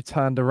you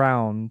turned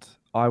around.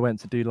 I went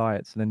to do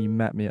lights, and then you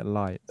met me at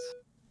lights.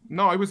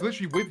 No, I was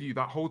literally with you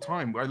that whole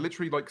time. I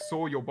literally like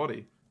saw your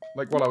body,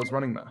 like while I was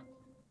running there.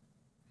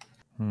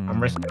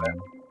 I'm risking it.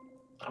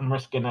 I'm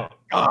risking it.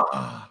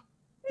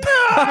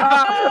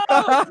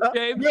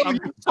 James, I'm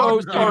so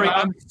sorry.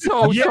 I'm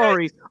so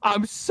sorry.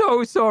 I'm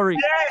so sorry.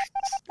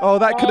 Oh,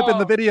 that could have been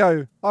the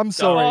video. I'm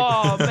sorry.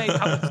 Oh, mate,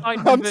 I'm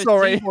signed I'm for the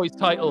sorry. T-Boys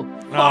title.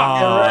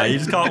 Ah, you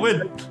just can't win.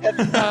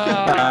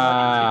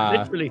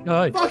 Literally.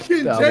 Oh,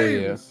 Fucking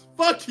James.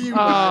 Fuck you,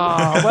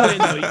 man. well,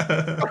 no, you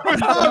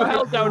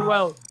held down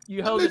well.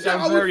 You held it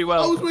down very I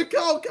well. was with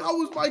Cal. Cal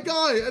was my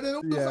guy. And then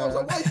all of a sudden I was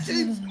like, why is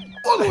James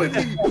following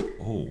me?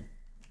 Oh.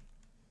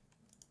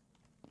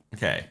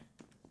 Okay.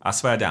 I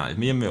swear down, if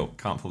me and Milk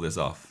can't pull this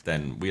off,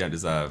 then we don't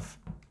deserve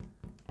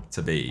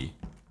to be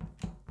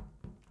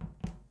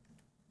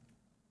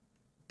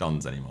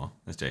Dons anymore.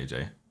 That's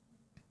JJ.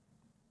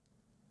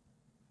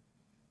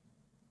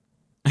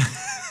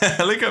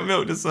 Look at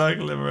Milk just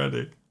circle him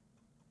already.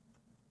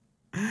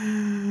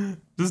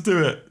 Just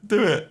do it.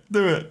 Do it.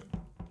 Do it.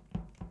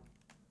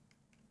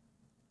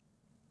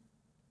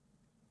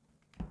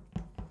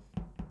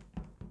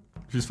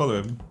 Just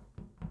follow him.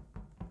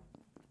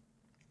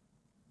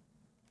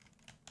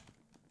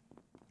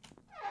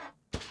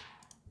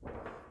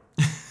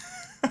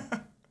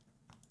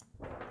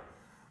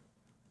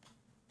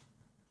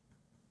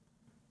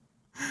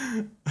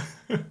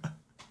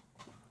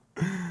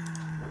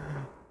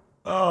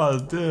 Oh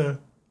dear.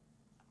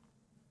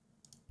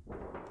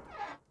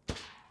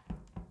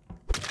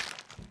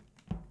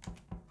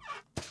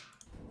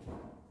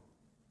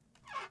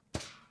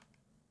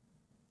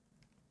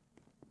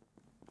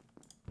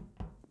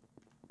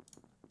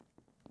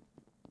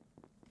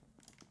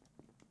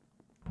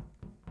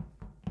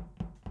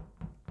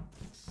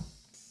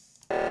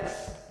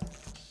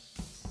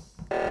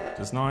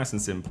 Just nice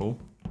and simple.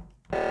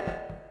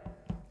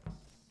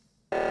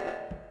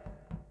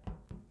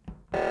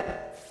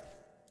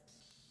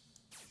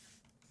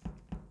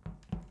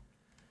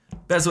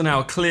 Bez will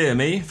now clear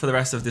me for the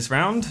rest of this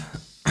round.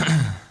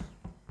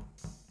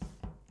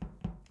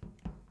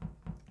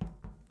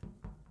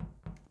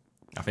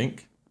 I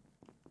think.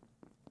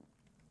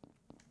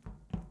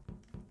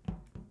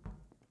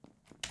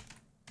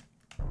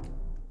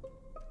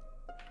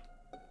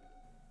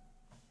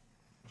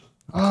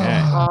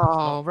 Okay.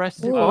 Oh,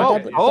 rest Ooh, oh,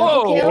 double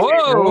kill.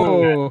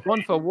 whoa.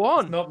 1 for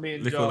 1. Not me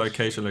and Little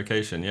Josh.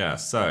 location. Yeah.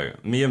 So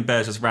me and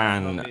Bear just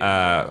ran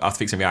after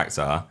fixing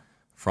reactor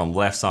from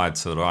left side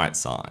to the right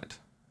side.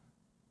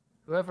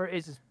 Whoever it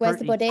is Where's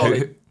the pretty body?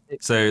 solid.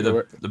 So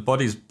the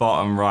body's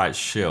bottom right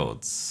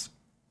shields.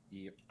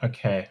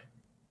 Okay.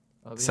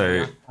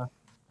 So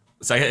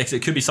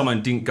it could be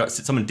someone didn't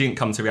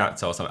come to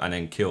reactor or something and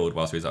then killed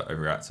whilst we was over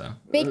reactor.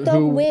 Big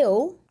Dog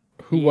Will.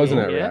 Who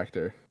wasn't at Yeah.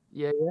 reactor?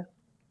 Yeah.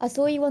 I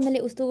saw you on the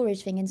little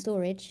storage thing in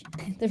storage.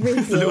 The The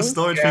little refill.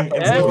 storage thing.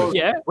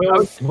 Yeah.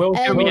 Will just run Um,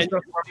 past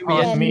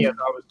me as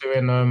I was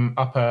doing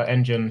upper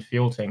engine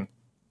fuel thing.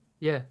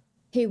 Yeah.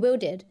 Who Will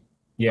did?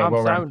 Yeah, I'm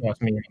Will ran sound.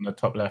 past me on the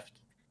top left.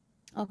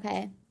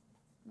 Okay.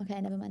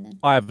 Okay, never mind then.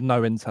 I have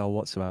no intel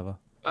whatsoever.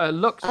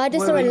 Looks. I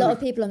just saw a lot of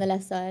people on the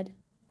left side.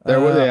 There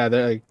was Uh, yeah,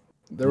 there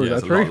was Yeah,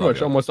 it's a pretty lot much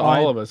of almost I-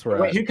 all of us were.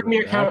 Wait, at who can we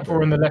account reactor.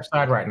 for on the left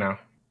side right now?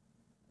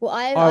 Well,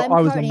 I'm I was on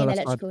currently the in left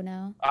side. electrical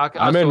now.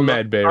 I'm in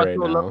med bay right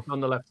now. On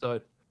the left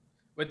side.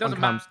 Well, it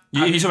doesn't On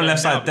matter. He's on the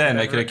left side then,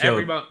 they could have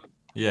killed. Everyone,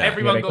 Yeah.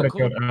 everyone they got could've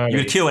called. killed early. You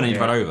would kill and then you'd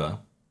Yeah. run over.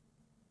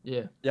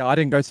 Yeah. Yeah, I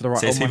didn't go to the right.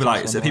 So it's all my people shots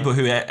like were so on people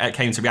who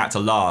came to reactor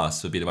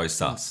last would be the most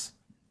sus.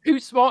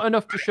 Who's smart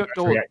enough to shut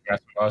doors? React,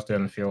 that's what I was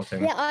doing the fuel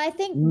thing. Yeah, I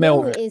think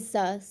Milk. Will is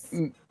sus.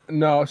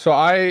 No, so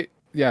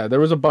there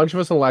was a bunch of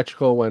us in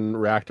electrical when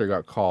reactor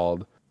got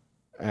called,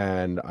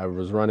 and I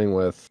was running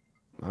with.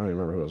 I don't even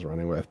remember who I was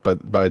running with,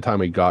 but by the time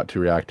we got to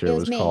reactor, it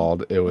was me.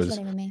 called. It He was was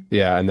running with me.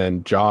 yeah, and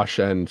then Josh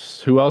and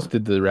who else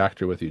did the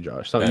reactor with you,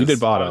 Josh? So you Bez. did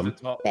bottom.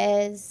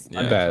 Bez.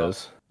 Yeah.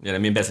 Bez. Yeah,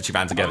 me and Bez actually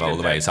ran together all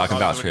the way, so I can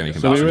vouch for him. You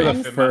can So vouch we for were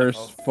me. the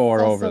first four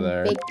Sus over and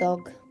there. Big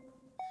Dog.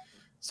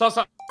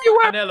 Sosa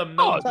and Ellum,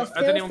 no. But Has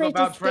feel anyone free got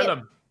to vouch for skip.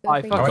 Ellum? Feel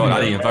I free fucking- to God, I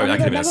skip. didn't even vote. That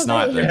could have been a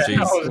snipe then.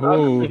 Jeez.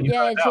 Ooh.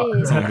 Yeah,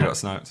 jeez. Someone could have got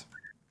sniped.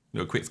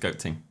 Little quick scope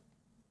team.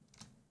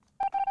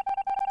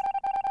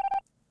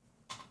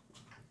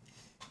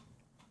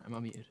 Am I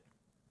muted?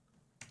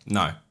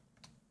 No.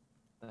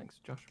 Thanks,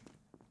 Josh.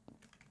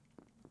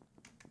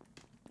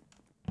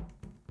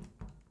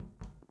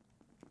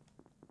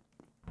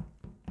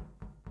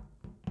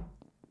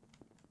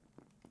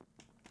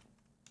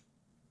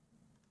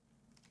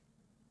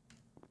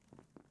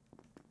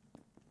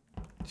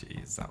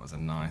 Jeez, that was a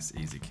nice,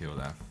 easy kill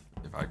there.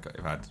 If I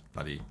had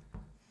bloody.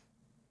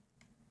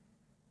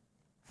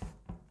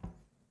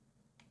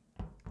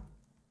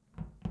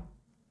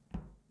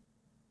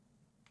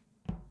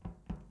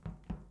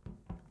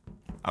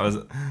 I was.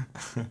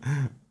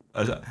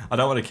 I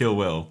don't want to kill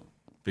Will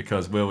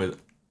because Will is.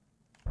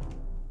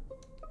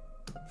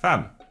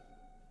 Fam.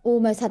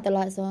 Almost had the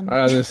lights on.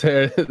 I was gonna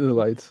say the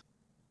lights.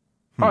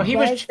 Oh, he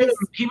was Where's chilling.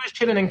 this- He was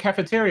chilling in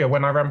cafeteria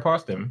when I ran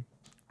past him.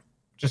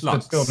 Just stood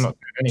Lux. still, not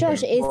doing anything.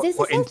 Josh, is this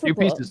a in self two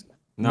report? pieces?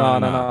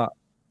 No.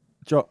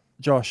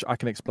 Josh, I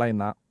can explain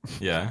that.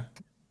 Yeah.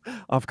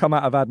 I've come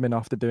out of admin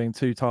after doing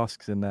 2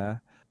 tasks in there,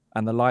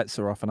 and the lights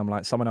are off, and I'm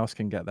like, someone else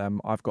can get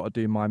them. I've got to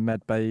do my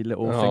med bay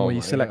little thing Oh where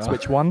you my select God.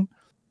 which one,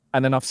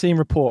 and then I've seen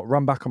report,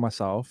 run back on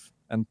myself,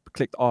 and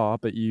clicked R,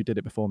 but you did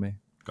it before me.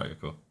 Got you,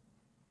 cool.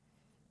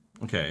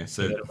 Okay,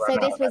 so So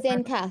this was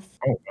in CAF.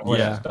 Oh, well,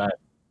 Yeah. that's that.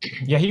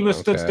 Yeah, he was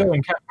stood Okay. still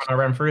in cap when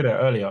I ran through there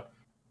earlier.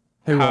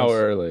 Who How was?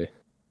 early?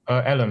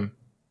 Ellum.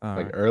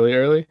 Like Alright.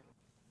 early?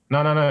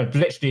 No.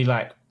 Literally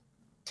like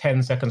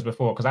 10 seconds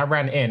before. Because I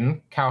ran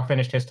in, Cal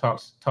finished his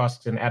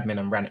tasks in admin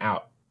and ran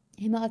out.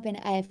 He might have been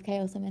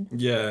AFK or something.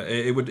 yeah,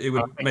 it would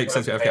make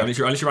sense. Okay, unless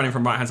you're running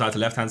from right hand side to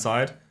left hand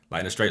side,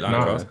 like in a straight line No.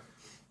 across.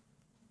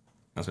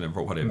 That's when the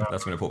report No.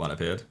 That's when the report man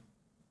appeared.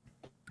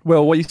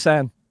 Will, what are you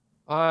saying?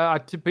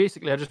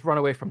 Basically, I just ran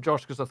away from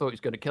Josh because I thought he was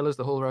going to kill us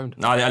the whole round.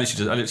 No, I literally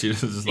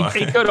just like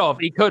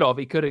He could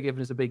have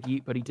given us a big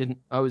yeet, but he didn't.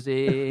 I was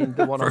in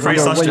the one. for on free the-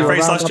 slush when you were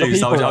around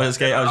juice. other I was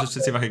people. just to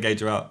see if I could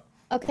gauge you out.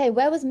 Okay,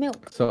 where was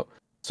Milk? So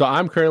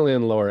I'm currently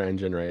in lower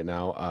engine right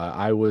now.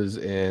 I was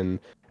in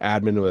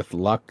admin with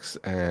Lux,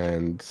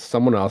 and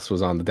someone else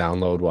was on the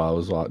download while I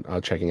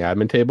was checking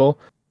admin table,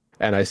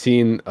 and I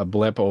seen a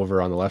blip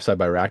over on the left side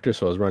by reactor,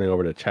 so I was running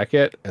over to check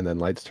it, and then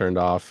lights turned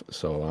off,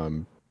 so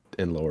I'm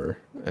in lower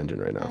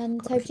engine right now.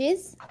 And Tope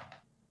Jizz?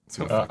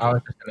 I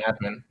was just an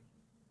admin.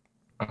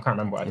 I can't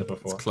remember what I did It's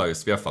before.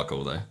 close. We have fuck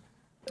all though.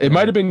 It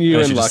might have been you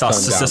and Just Lux on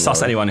sus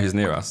download. anyone who's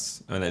near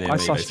us. And then I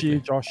me, sussed basically. you,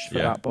 Josh, for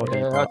Yeah. that body.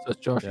 Yeah, but- that's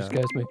Josh. He Yeah.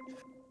 scares me.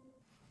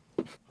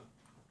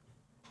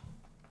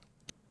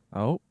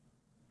 Oh,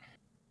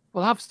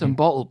 We'll have some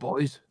bottle,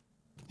 boys.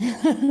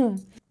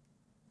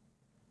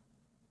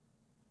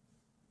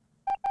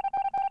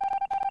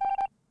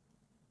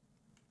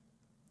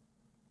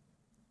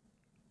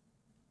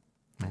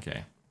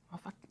 Okay. Oh,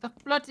 that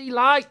bloody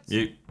lights.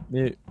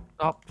 Mute.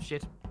 Oh,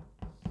 shit.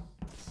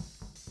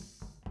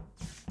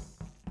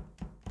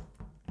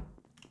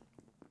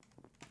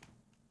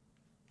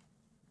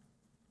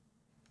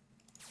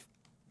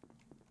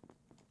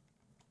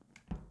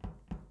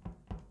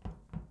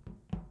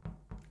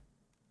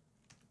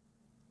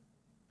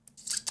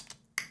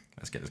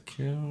 Let's get this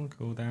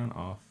cooldown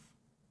off.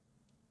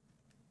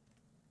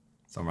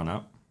 Some run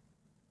out.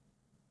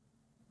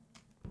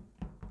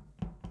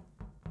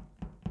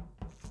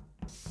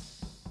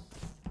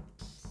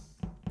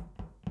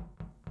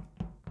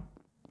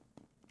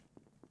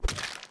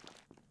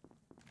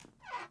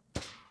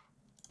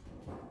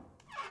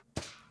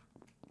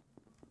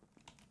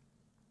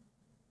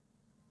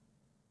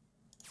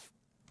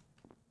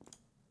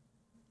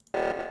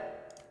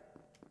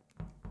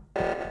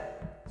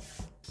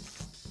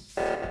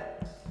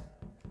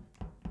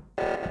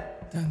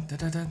 Dun,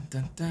 dun, dun,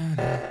 dun, dun, dun,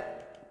 dun.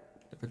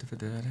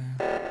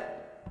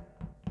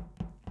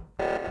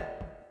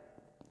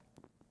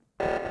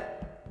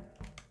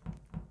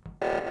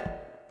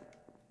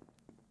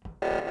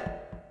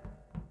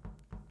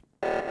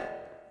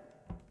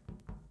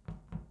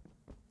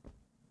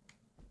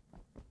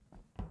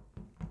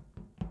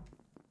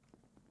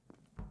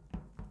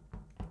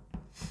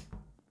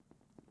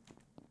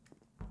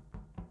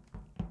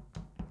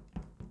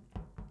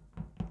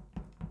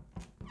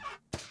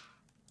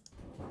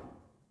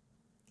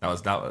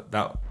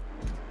 That.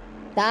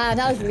 Damn,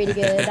 that was really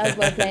good. That was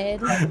well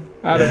played.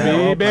 Out of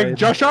me, big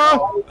Joshua.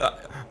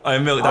 I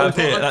milked that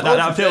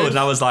appealed, and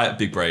I was like,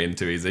 big brain,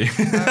 too easy.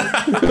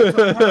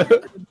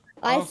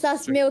 I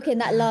sussed Milk in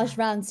that last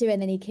round too,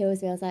 and then he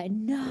kills me. I was like,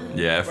 no.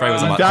 Yeah, Frey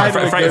was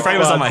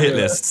on my hit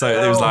list, so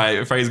it was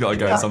like Frey's got to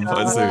go at some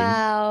point soon.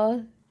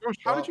 Wow. Josh,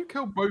 how did you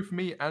kill both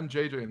me and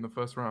JJ in the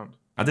first round?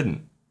 I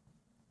didn't.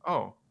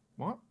 Oh,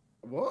 what?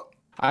 What?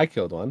 I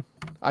killed one.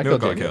 I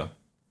Milk killed got a kill.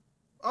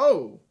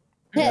 Oh.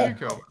 Who did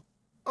you kill?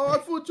 Oh, I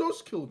thought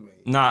Josh killed me.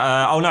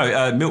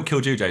 Nah, Milk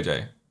killed you,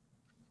 JJ.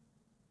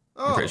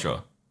 I'm pretty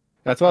sure.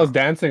 That's why I was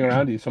dancing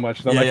around you so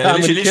much. So Yeah,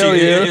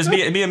 literally, it was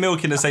me and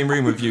Milk in the same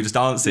room with you, just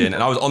dancing,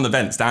 and I was on the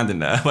vent, standing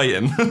there,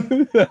 waiting.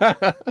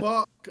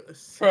 Fuck's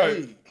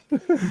sake.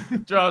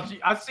 Josh,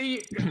 I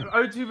see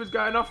O2 was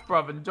going off,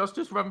 bruv, and Josh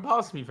just ran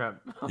past me, fam.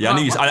 Yeah,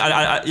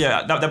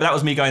 that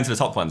was me going to the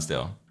top one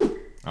still.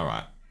 All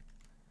right.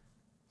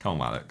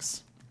 Come on,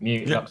 Alex.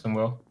 Mute Lux and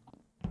Will.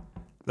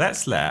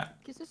 Let's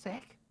let. Just a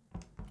sec.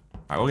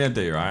 Alright, what we're gonna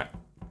do, right?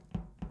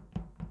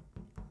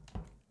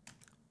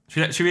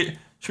 Should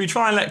we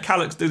try and let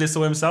Calix do this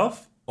all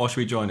himself, or should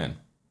we join in?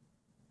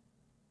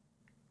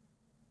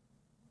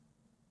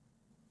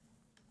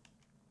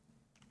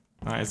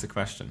 That is the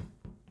question.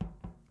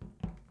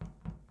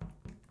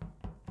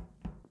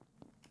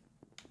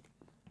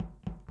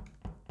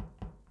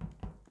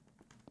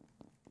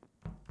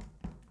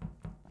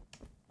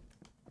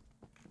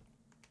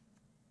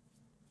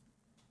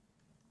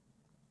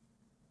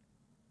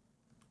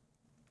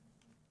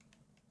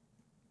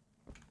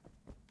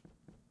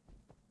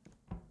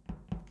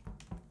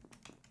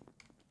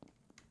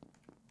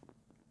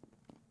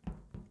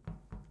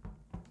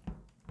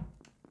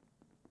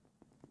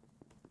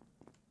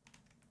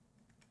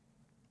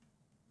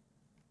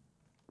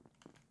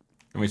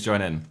 Can we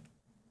join in?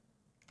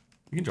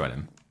 You can join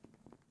in.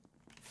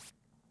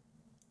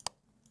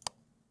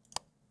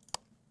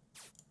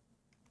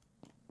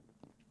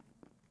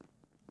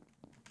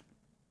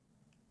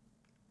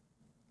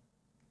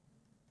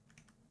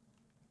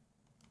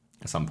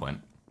 At some point.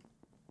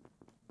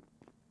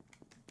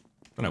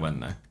 Don't know when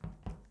though.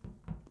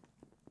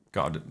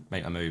 Gotta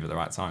make a move at the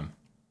right time.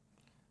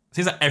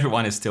 Seems like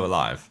everyone is still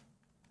alive.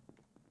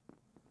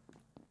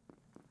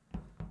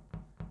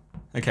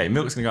 Okay,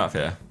 Milk's gonna go up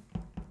here.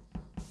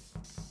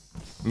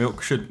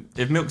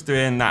 If Milk's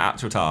doing that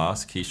actual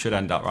task, he should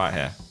end up right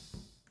here.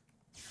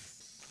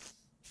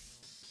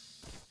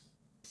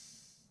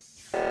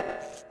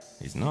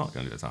 He's not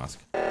going to do the task.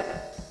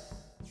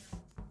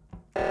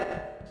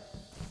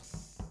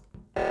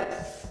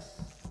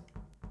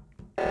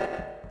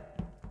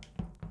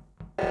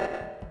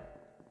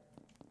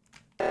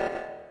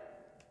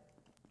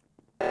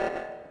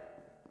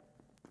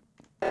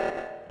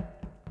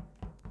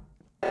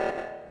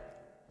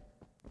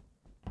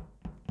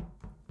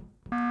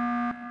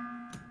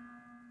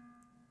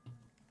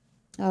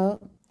 Oh.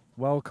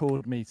 Well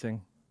called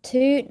meeting.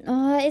 Two.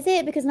 Is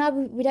it? Because now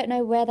we don't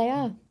know where they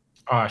are.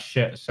 Oh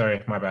shit!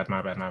 Sorry, my bad.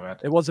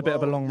 It was a bit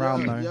of a long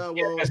round though. Yeah,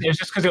 well, It was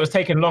just because it was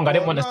taking long. I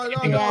didn't want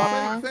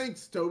to.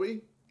 Thanks,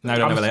 Toby. No, I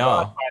don't know where they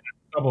are.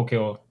 Double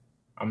kill.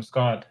 I'm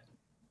scarred.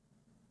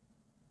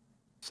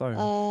 So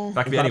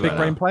that could be that a anywhere. big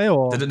brain play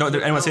or? Did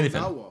anyone see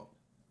anything?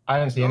 I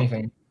didn't see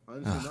anything. I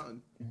didn't see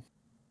nothing.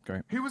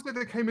 Great. Who was it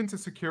that came into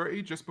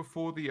security just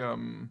before the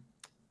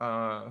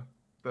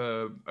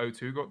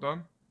O2 got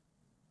done?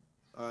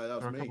 That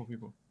was a me. couple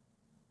people.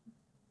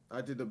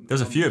 I did the.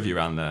 There's a few of you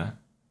around there.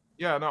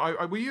 Yeah, no,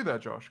 I were you there,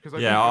 Josh? Because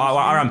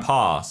I ran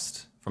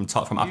past from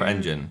upper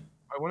engine.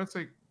 I want to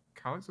say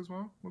Calix as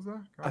well. Was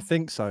there? I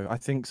think so.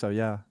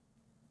 Yeah.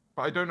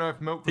 But I don't know if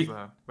Milk was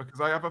there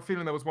because I have a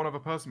feeling there was one other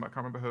person, but I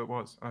can't remember who it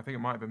was. And I think it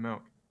might have been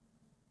Milk.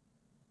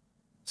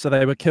 So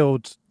they were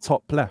killed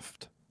top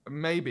left.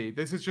 Maybe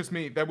this is just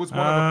me. There was one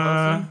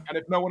other person, and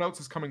if no one else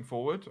is coming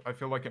forward, I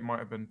feel like it might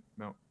have been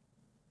Milk.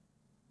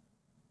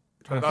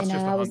 But that's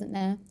just I wasn't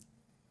there.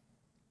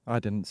 I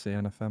didn't see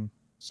NFM.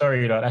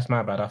 Sorry, though, that's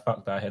my bad. I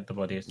fucked that. I hit the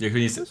bodies. Yeah,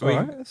 it's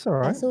alright. It's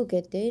alright. That's all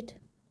good, dude.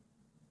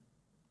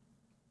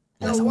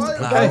 No,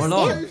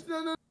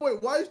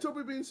 why is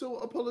Toby being so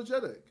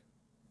apologetic?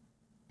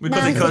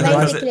 Because we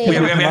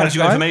haven't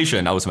got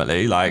information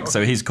ultimately. Like,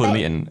 so he's called a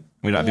meeting.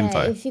 We don't have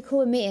info. If you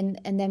call a meeting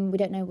and then we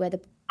don't know where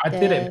the I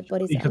did it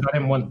because I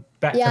didn't want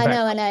back to back.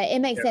 I know. It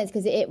makes sense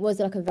because it was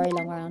like a very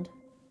long round.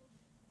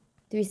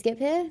 Do we skip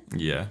here?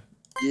 Yeah.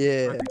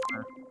 Yeah.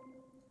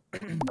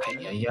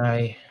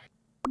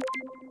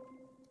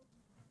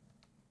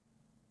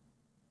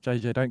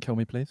 JJ, don't kill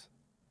me, please.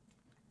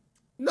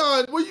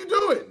 No, what are you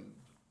doing?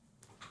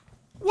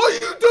 What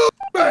are you doing,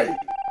 mate?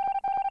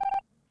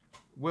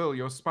 Will,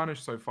 your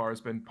Spanish so far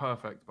has been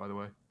perfect, by the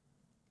way.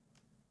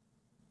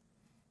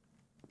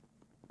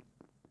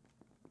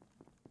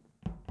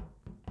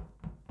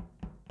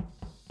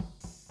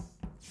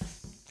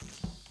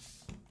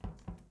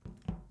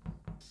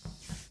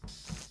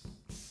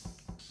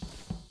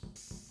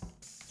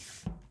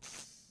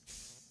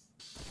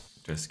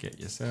 Just get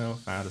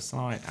yourself out of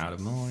sight, out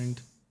of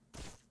mind.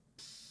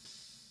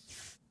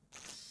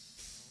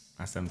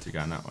 That's them two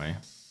going that way.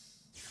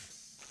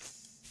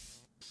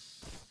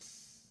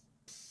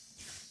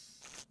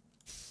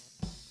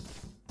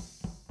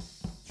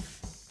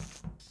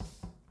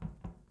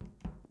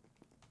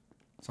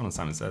 Someone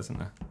Simon says, isn't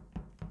there?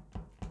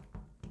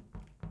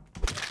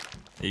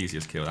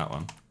 Easiest kill, that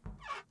one.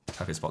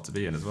 Toughest spot to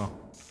be in as well.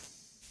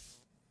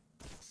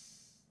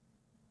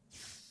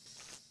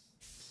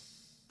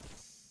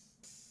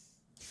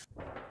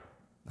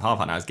 The hard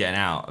part now is getting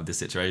out of this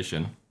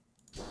situation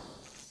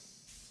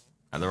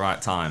at the right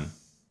time.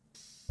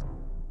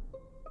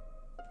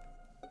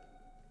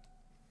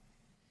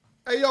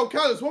 Hey, yo,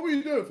 Callus, what were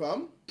you doing,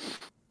 fam?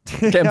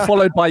 Getting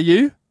followed by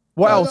you?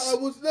 What else? No,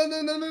 I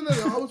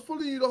was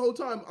following you the whole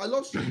time. I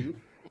lost you,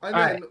 and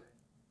then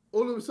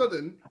all of a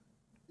sudden,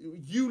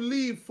 you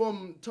leave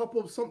from top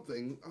of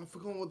something. I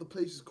forgot what the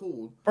place is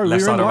called. Bro,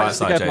 left side or right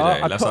side,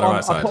 JJ? Left side or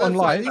right side? I put on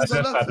lights.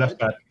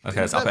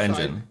 Okay, it's upper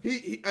engine.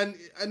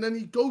 And then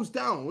he goes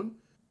down,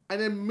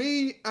 and then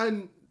me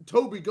and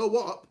Toby go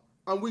up,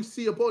 and we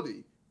see a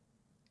body.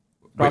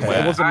 Right,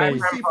 it wasn't me. We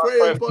see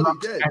Freya's body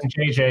dead. And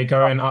JJ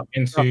going up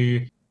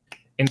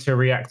into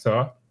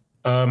reactor.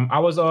 I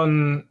was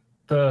on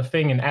the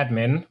thing in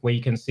admin where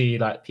you can see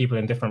like people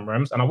in different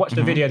rooms, and I watched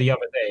the video the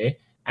other day,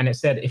 and it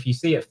said if you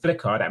see it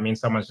flicker, that means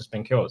someone's just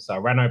been killed. So I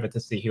ran over to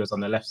see who was on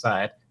the left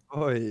side.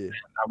 Oh yeah.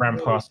 I ran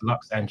past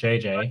Lux and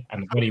JJ,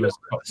 and the body was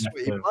top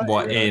left of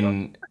What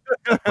in?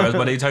 Where's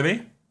body,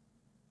 Toby?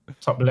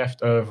 top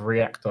left of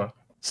reactor.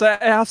 So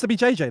it has to be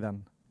JJ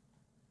then.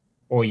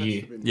 Or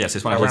you. Yes,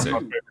 it's one of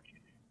you.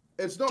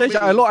 It's not JJ, me.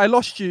 I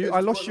lost you. It's I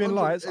lost you in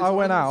 100 lights. it's I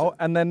went 100%. out,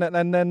 and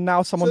then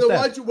now someone's So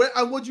dead.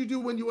 what'd you do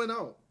when you went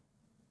out?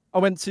 I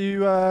went to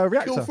Kill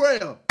reactor.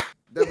 Freya.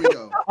 There we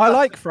go. I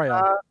like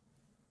Freya.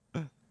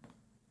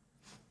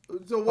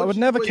 So I would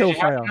never kill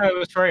How do Freya. you know it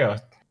was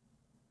Freya?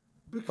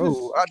 Because,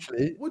 Oh,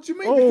 actually. what do you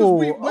mean? Because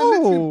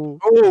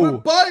we're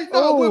by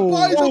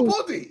the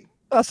body.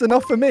 That's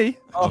enough for me.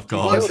 Oh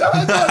God. No.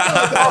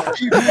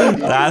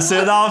 That's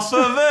enough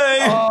for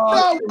me.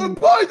 No, we're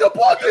by the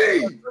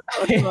body.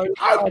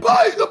 I'm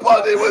by the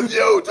body with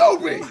you,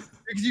 Toby.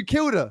 Because you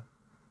killed her.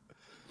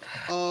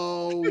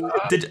 Oh.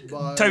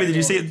 Toby, did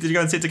you see it? Did you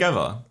go and sit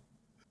together?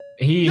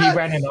 He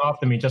ran in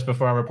after me just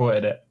before I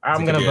reported it.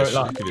 I'm gonna vote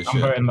Lux.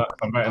 I'm voting Lux.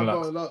 I'm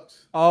voting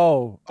Lux.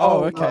 Oh,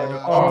 okay.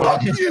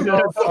 Fuck you.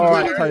 All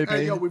right, Toby.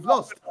 Hey, yo, we've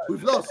lost.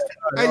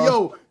 Hey,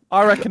 yo.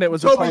 I reckon it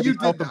was Toby, a you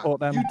Toby did that. report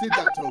then. You did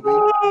that,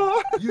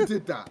 Toby. You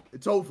did that.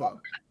 It's over.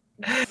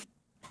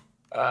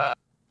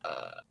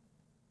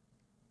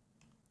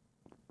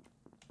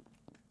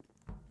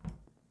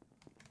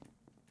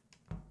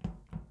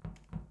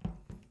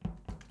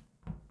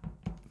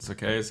 It's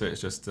okay. So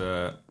it's just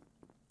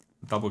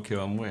double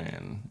kill and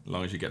win, as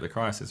long as you get the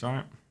crisis,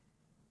 right?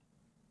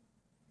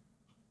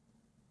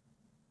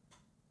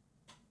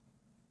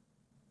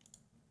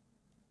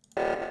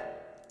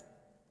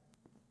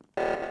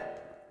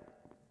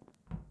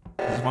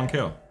 This is one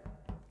kill.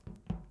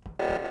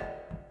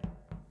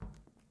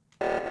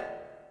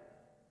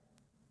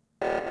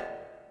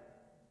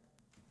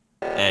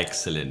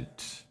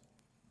 Excellent.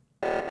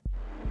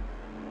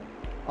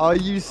 Are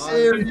you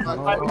serious? I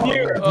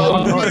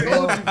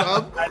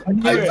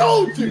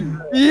told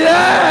you.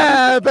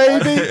 Yeah,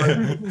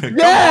 baby.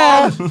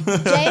 Yeah.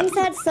 James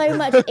had so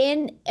much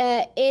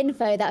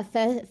info that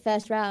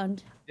first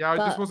round. Yeah, I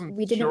but just wasn't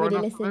we didn't sure really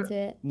enough of listen to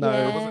it. No, yeah.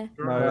 I wasn't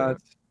sure No. about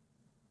it.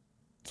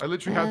 I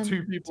literally had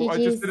two people. I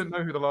just GGs. didn't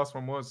know who the last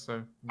one was.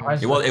 So I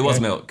It was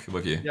Milk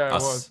with you. yeah, it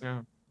Us. was.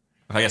 Yeah.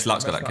 I guess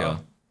Lux got that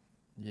kill.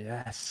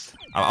 Yes.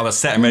 I was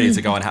set and ready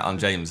to go and hat on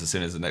James as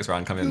soon as the next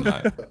round come in.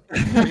 Like.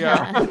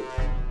 Yeah.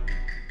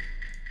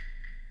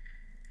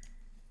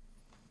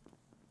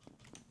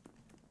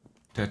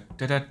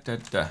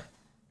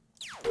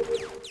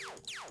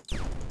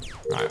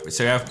 Right,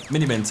 so we have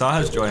Mini Minter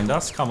has joined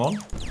us. Come on.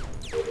 Is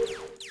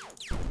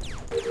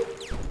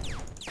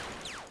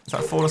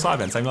that Fall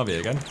Sidemen? Same lobby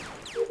again.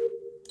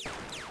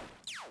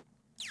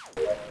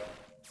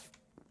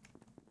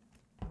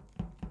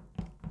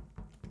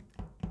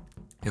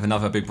 We have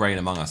another big brain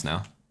among us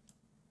now.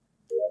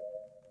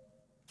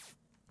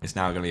 It's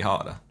now going to be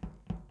harder.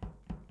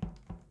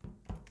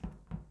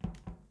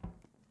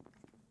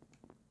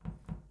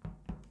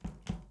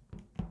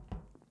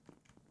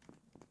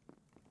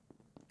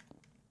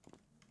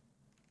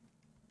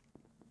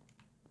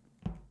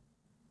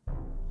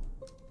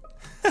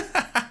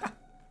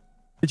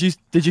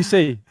 Did you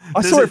see?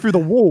 I saw it through the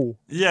wall.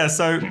 Yeah,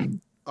 so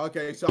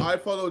Okay, so I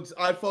followed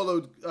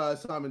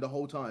Simon the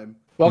whole time.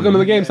 Welcome to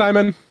the game,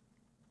 Simon.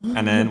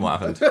 and then what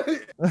happened?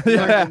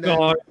 Yeah,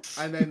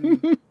 and then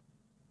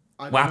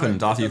What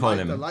happened after you followed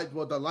him? The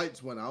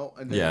lights went out,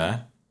 and then Yeah.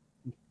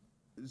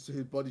 so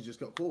his body just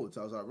got forward.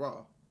 So I was like,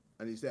 "Rah,"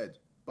 and he's dead.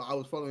 But I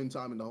was following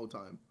Simon the whole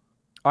time.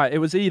 All right, it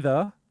was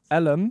either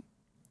Ellen,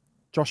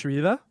 Josh, were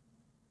you there?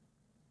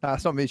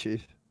 That's not me,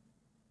 Chief.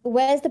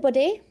 Where's the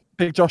body?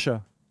 Big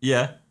Joshua,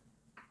 Yeah.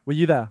 were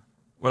you there?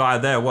 Well,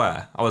 there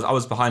were. I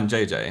was behind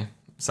JJ.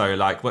 So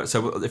like,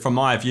 from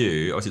my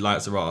view, obviously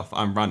lights are off.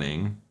 I'm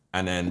running,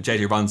 and then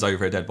JJ runs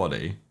over a dead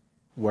body.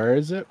 Where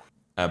is it?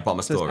 Bottom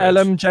of So it's storage.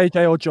 Ellen,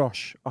 JJ, or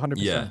Josh? 100%.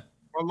 Yeah.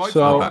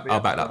 So I'll back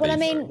that. Well, I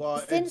beef. mean,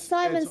 since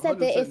Simon said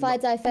that if I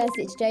die first,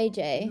 it's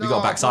JJ. You got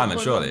to back Simon,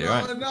 surely,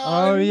 right?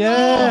 Oh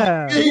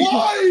yeah.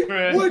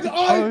 Why would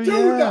I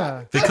do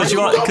that? Because you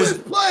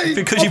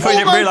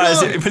didn't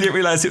realize it. You didn't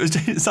realize it was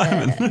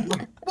Simon.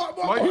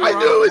 I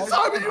knew it was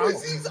Simon. It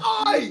was his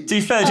eye. To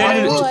be fair,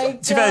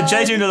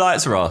 JJ and the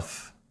lights are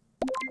off.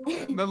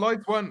 The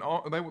lights weren't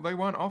on. They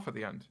weren't off at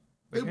the end.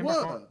 They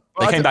were.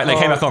 They came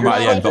back on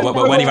right at the end, but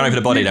when he ran over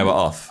the body, they were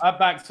off. I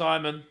backed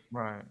Simon.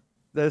 Right.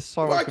 There's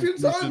so much Back in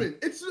confusion. Simon.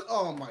 It's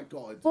oh my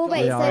god. Well,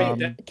 wait, Yeah,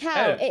 so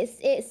Cal,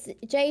 it's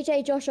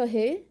JJ, Josh, or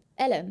who?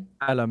 Ellen.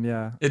 Ellen,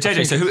 yeah.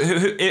 JJ, so who,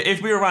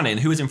 if we were running,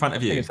 who was in front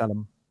of I think you? it's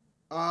Ellen.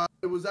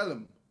 It was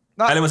Ellen.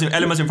 No, Ellen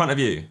was in front of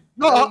you.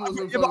 no, Ellen was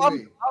in yeah, front but of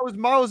me. I was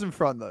miles in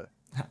front though.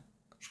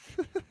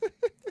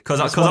 Because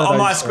one of on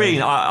my those, screen,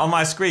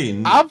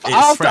 I'll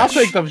it's fresh.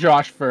 take the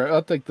Josh for.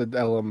 I'll take the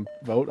LM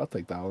vote. I'll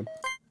take that one.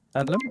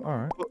 Ellen, all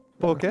right.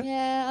 Okay.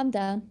 Yeah, I'm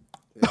down.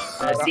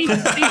 See.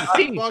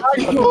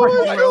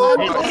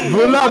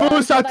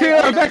 Voulez-vous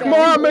sortir avec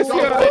moi,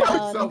 monsieur?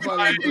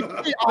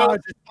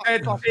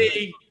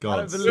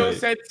 God's Will sake.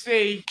 said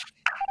C.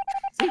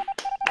 Well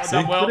See?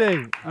 done, Will.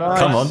 Kidding.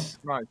 Come on.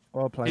 Right.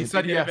 Well He played.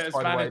 said Yeah, yes, bit of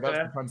by the way. Spanish That's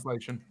there. the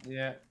translation.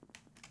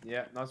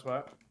 Yeah, nice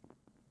work.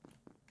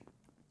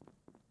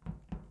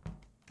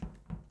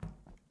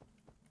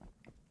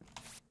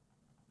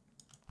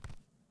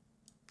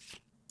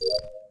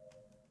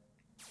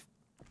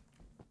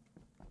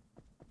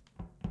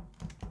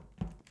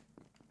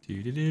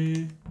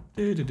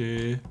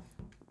 Do-do-do.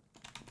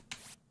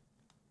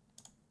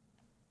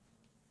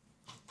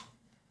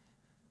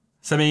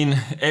 So I mean,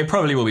 it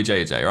probably will be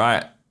JJ,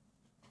 right?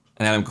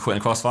 And then I'm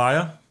quitting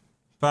Crossfire,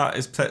 but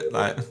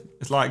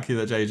it's likely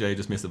that JJ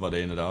just missed the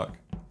body in the dark.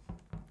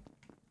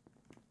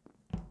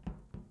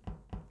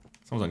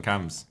 Someone's on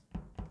cams.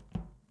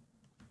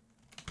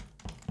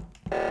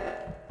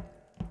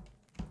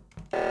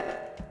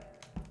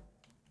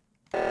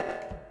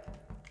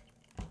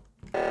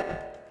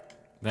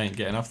 They ain't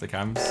getting off the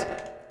cams.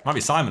 Might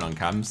be Simon on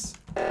cams.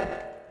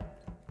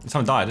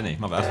 Someone died, didn't he?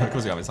 My bad. Of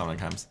course, you got Simon on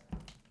cams.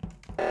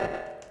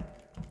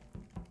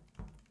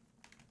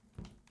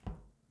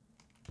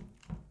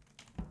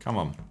 Come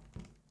on.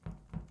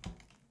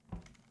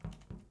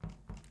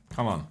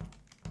 Come on.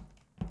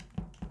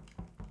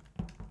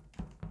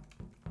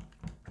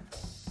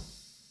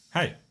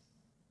 Hey.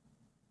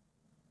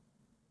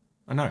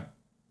 I know.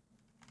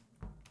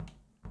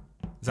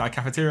 Is that a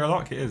cafeteria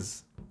lock? It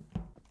is.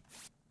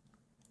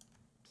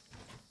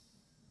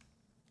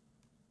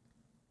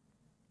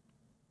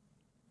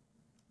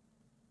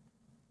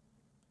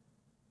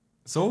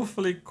 It's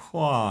awfully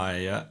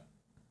quiet.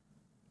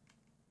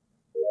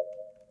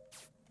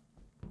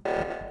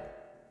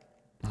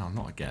 Oh,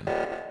 not again.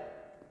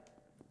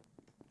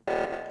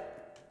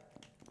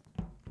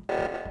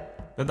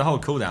 But the whole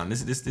cooldown.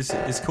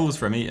 This calls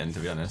for a meeting, to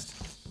be honest.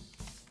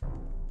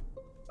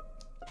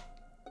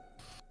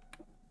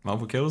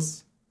 Multiple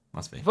kills?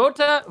 Must be.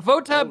 Vota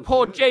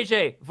por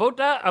JJ.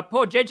 Vota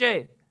por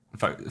JJ.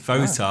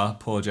 Vota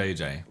por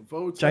JJ.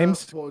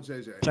 James? Poor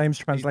JJ. James,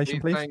 translation,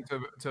 He's please. saying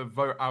to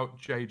vote out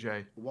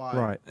JJ. Why?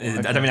 Right. I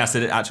don't think that's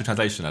the actual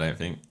translation, I don't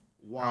think.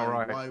 Why?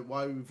 Alright.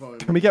 Why are we voting?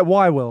 Can we get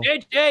why, Will?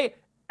 JJ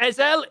es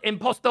el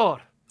impostor.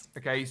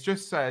 Okay, he's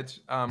just said.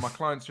 My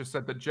client's just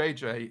said that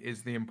JJ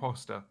is the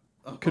imposter.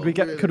 Could we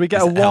get a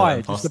It's why?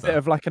 Ellen Just a Foster. bit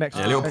of like an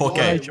extra. Yeah, a little porqué.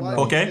 explanation Why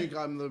mark. do you Okay. think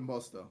I'm the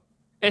imposter?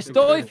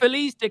 Estoy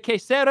feliz de que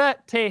Sarah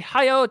te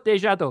haya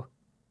dejado.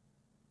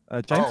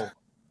 James?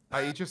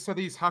 Oh, he just said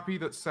he's happy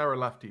that Sarah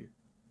left you.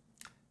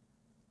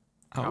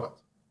 Oh.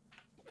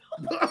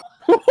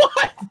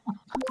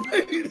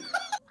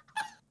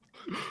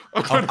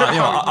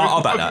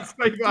 I'll bet that.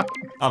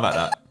 I'll bet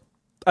that.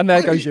 And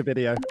there goes your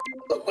video.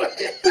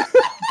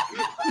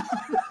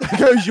 There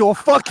goes your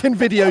fucking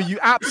video, you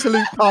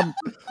absolute cunt.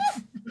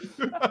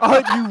 I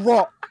hope you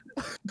rot.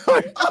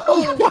 I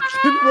hope you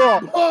fucking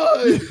rot.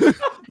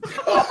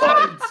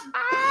 God.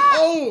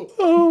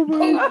 Oh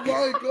my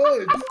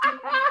God.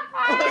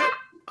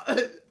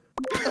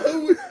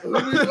 Who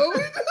are we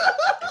going?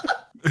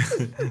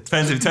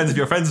 Depends if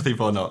you're friends with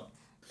people or not.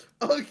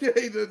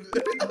 Okay then.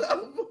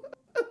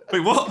 Wait,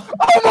 what?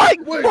 Oh my!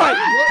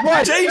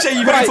 Right. JJ,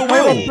 you voted for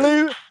Will.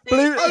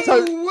 Blue. I'm So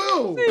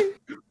Will.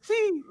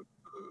 See.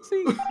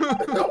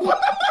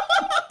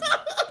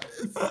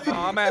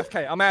 I'm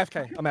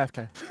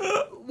AFK.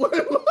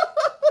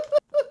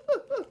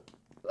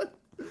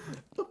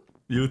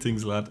 You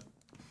things, lad.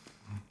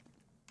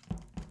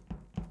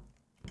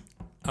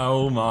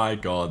 Oh my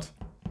God.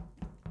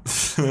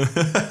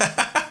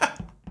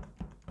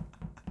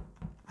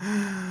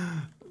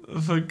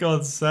 For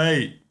God's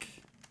sake.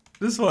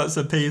 This wants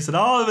a piece of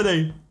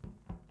harmony.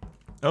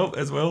 Oh,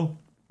 there's Will.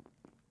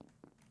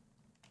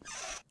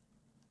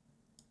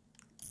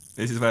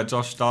 This is where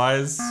Josh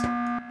dies.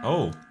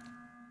 Oh.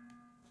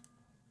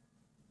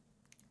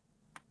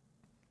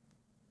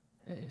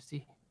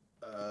 See.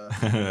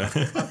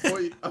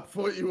 I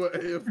thought you were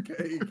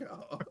AFK,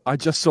 Cal. I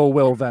just saw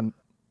Will then.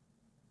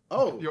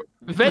 Oh.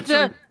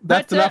 Vete,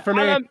 That's enough for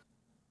me.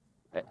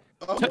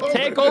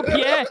 Tego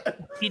Pierre,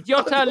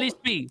 idiota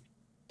lispy.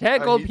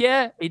 Tego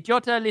Pierre,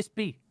 idiota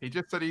lispy. He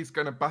just said he's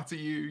going to batter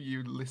you,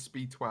 you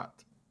lispy twat.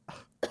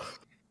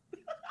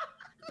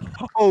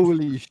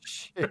 Holy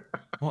shit.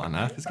 What on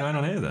earth is going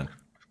on here then?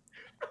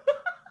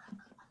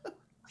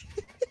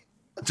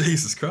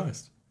 Jesus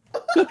Christ.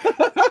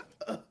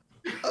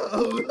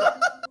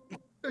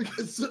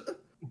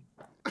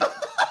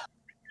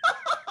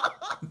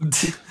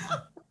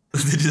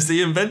 Did you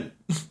see him, Ben?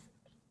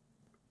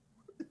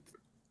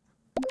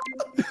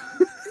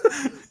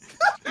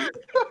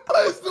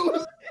 I still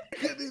don't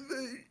see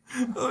anything.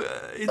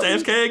 He's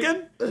AFK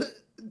again?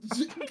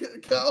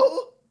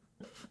 Cal?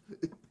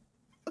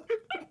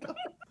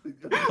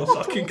 Oh,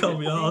 fucking can't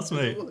be arsed,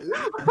 mate.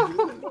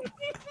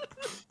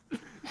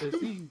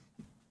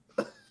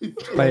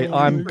 Mate,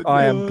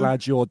 I am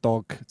glad your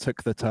dog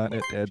took the turn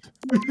it did.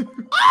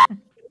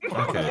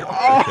 Okay.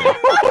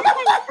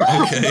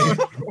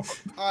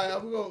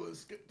 I'm going to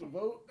skip the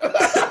vote.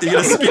 You're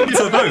going to skip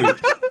the vote?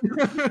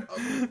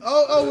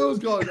 Oh, Will's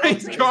gone.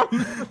 He's gone.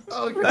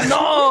 Okay.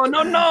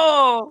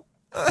 No.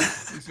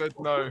 He said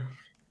no.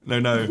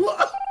 No.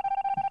 What?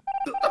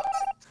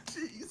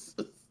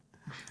 Jesus.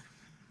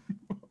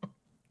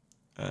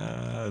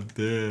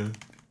 Dear.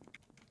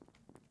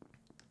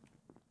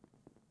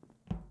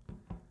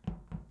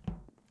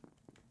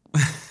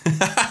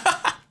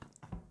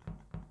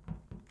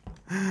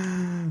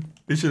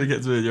 We should have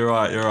get to it. You're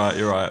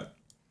right.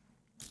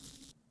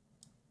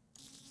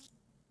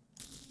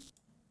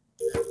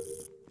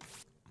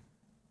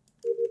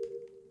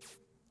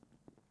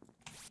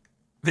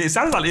 It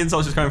sounds like the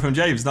insult's just coming from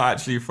James, not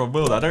actually from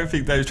Will. I don't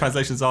think those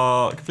translations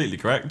are completely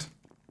correct.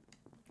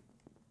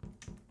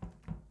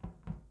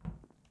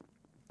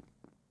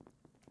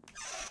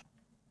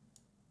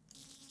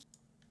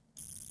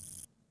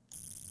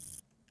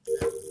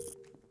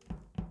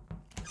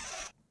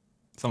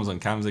 Someone's on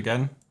cams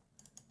again.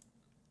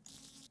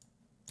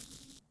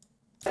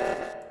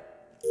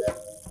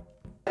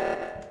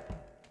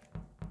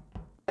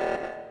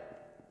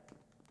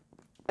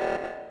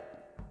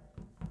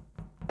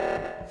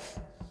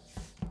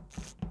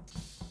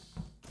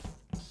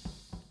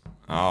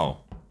 Oh.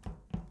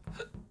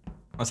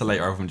 That's a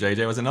late roll from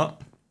JJ, was it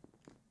not?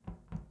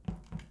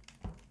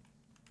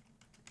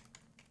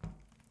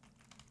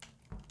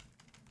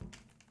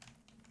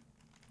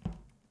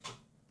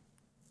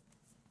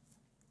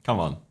 Come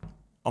on.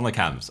 On the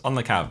cams. On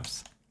the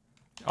cams.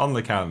 On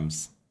the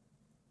cams.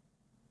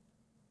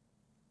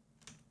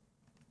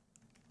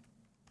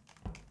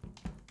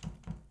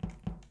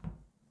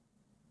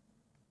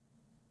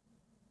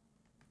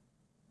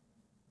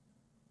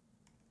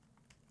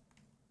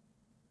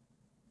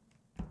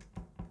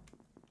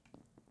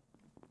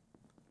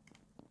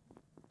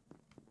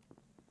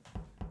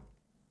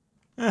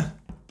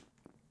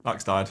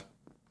 Lux died.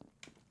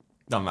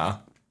 Doesn't matter.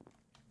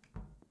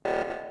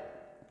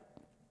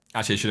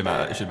 Actually, it shouldn't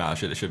matter. It should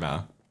matter. It should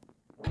matter.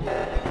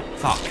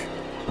 Fuck.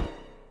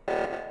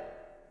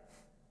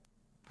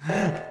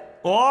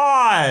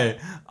 Why?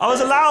 I was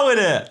allowing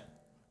it.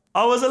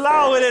 I was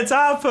allowing it to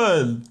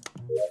happen.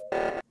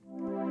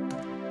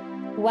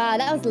 Wow,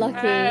 that was lucky.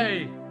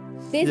 Hey.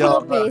 This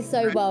lobby is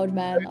so wild,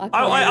 man.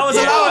 I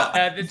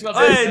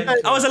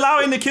was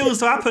allowing the kills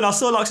to happen. I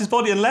saw Lux's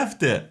body and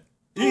left it.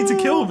 You need to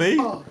kill me.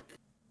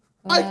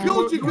 I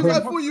killed you because I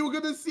thought you were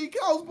going to see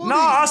Cal's body. No,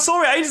 I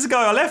saw it ages ago.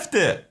 I left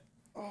it.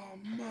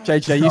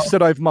 JJ, you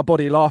stood over my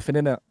body laughing,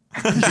 innit?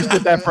 You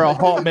stood there for a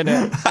hot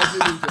minute.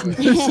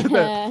 You stood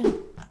there.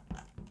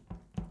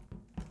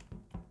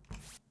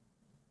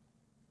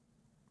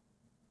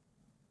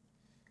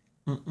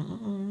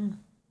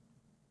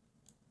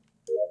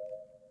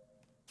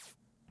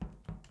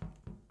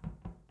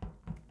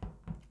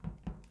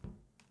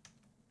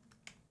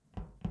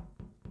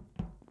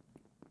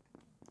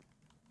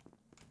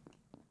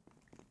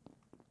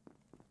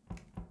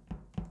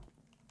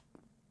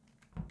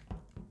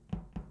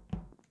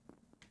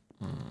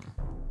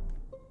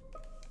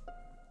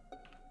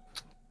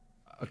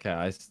 Okay,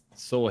 I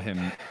saw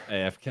him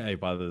AFK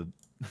by the.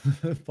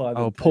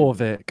 Oh, poor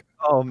Vic.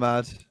 Oh,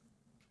 mad.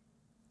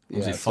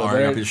 Was he so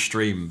firing up there- his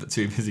stream but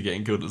too busy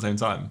getting killed at the same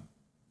time?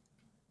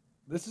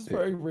 This is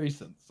very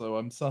recent, so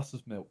I'm sus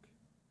as milk.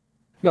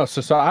 No,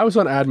 so I was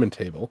on admin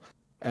table,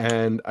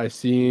 and I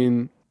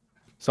seen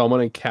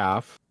someone in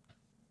CAF,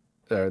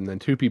 and then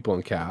 2 people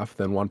in CAF,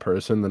 then 1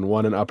 person, then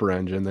 1 in upper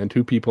engine, then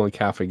 2 people in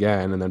CAF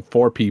again, and then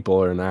 4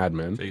 people are in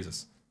admin.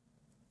 Jesus.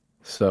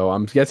 So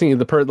I'm guessing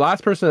the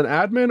last person in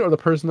admin or the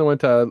person that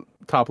went to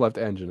top left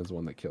engine is the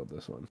one that killed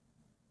this one.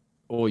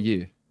 Or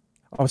you.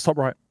 I was top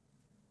right.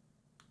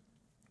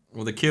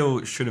 Well, the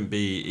kill shouldn't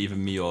be either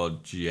me or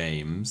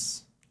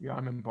James. Yeah,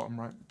 I'm in bottom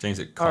right. James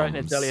at comms. All right,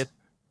 it's Elliot.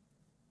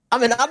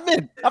 I'm an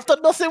admin. I've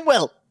done nothing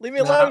well. Leave me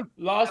alone.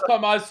 Last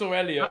time I saw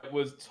Elliot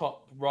was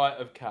top right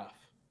of CAF.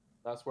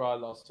 That's where I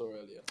last saw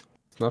Elliot.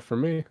 It's not for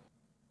me.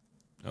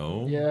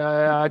 Oh.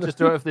 Yeah, I just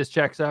do it if this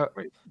checks out.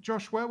 Wait,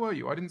 Josh, where were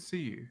you? I didn't see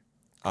you.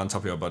 On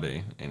top of your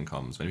body in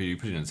comms. Maybe you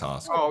put it in a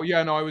task. Oh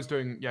yeah, no, I was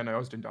doing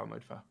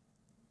download fair.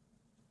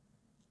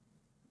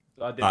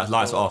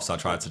 Lights were off, so I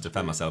tried to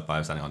defend myself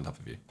by standing on top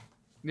of you.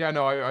 Yeah,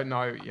 no, I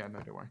know. Yeah, no,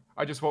 don't worry.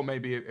 I just thought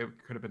maybe it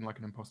could have been like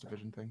an imposter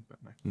vision thing, but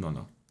no.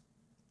 No.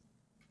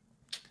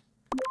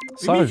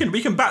 So,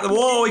 We can back the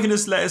wall. We can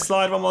just let it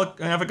slide one more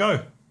and have a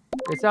go.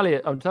 It's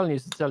Elliot. I'm telling you,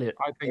 it's Elliot.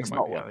 I think it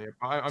might be Elliot,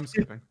 but I'm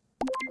skipping.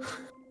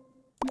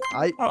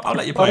 I'll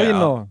let you play it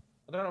out.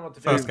 I don't know what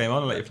to do. First game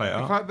on, I'll let you play it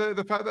out.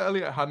 The fact that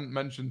Elliot hadn't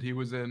mentioned he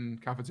was in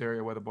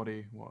cafeteria where the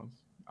body was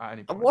at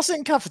any I point. wasn't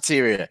in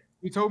cafeteria.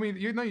 You told me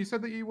you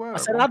said that you were. I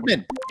said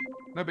admin.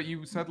 No, but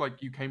you said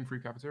like you came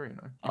through cafeteria.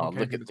 No. Oh,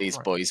 look at these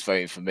boys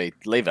voting for me.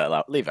 Leave it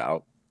out. Leave it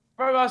out.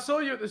 Bro, I saw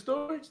you at the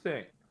storage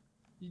thing.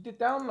 You did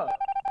download.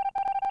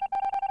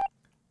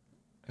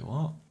 Wait,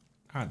 what?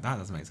 Alright, that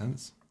doesn't make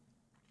sense.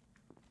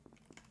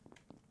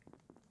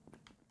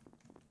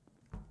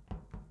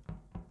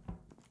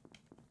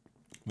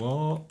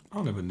 What?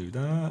 I never knew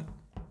that.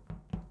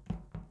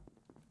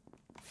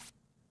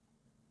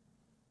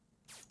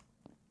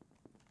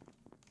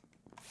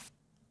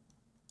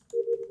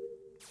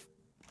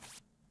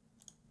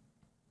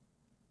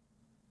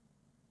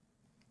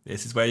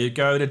 This is where you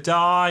go to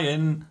die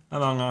in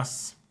Among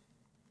Us.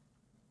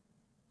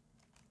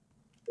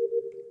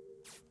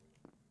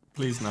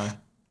 Please no.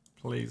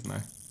 Please no.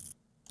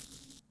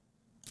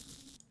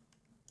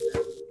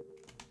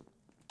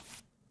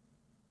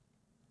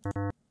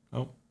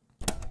 Oh.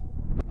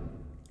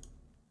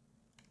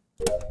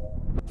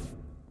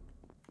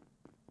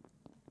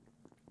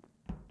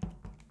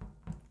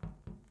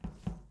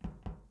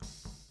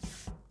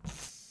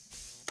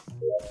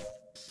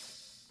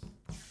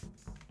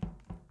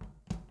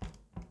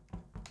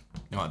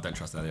 No, I don't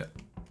trust Elliot.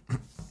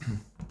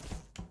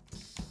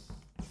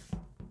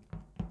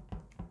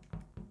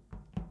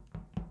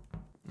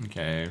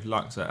 Okay,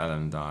 Lux at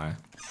Ellen die.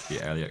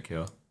 The Elliot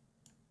kill.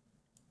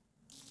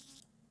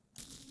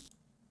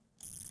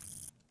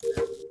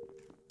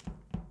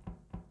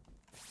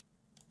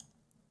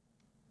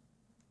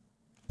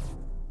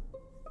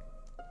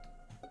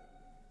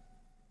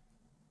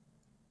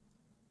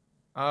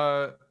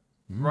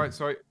 Right,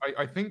 so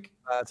I think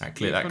that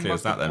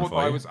clears that then thought for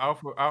I you. was out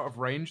of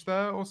range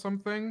there or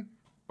something,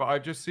 but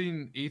I've just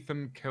seen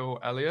Ethan kill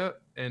Elliot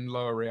in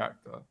lower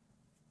reactor.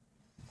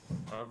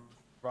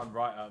 Run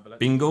right out of it.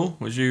 Bingle,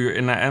 was you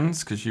in that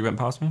ends because you went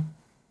past me?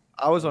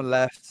 I was on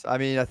left. I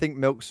mean, I think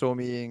Milk saw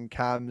me in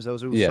cams. There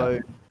was also Yeah.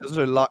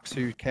 Lux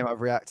who came out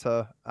of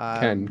reactor.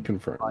 Can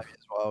confirm. As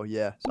well,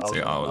 yeah.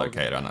 So I was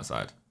located on that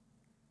side.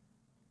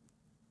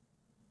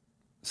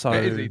 So,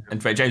 It is Ethan.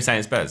 And wait, James saying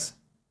it's Bez.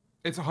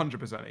 It's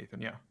 100%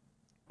 Ethan, yeah.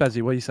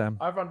 Bezzy, what are you saying?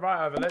 I run right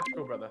out of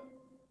electrical, brother.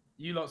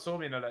 You lot saw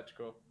me in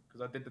electrical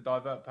because I did the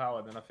divert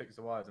power, then I fixed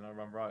the wires, and I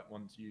run right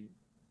once you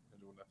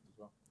had all left as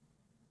well.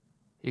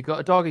 You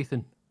got a dog,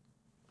 Ethan?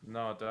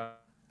 No, I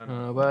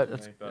don't. But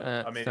that's,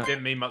 I mean, it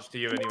didn't mean much to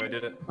you anyway,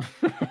 did it?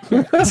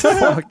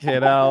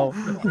 Fucking hell.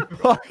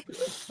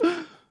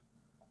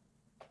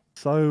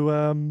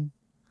 So,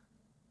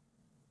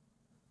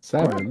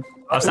 7.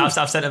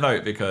 I've sent a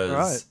vote because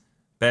Right.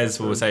 Bez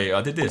will say,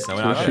 I did this. I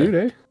went out Shoot,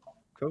 there. eh?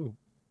 Cool.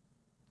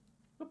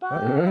 Goodbye,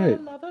 All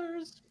right.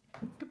 lovers.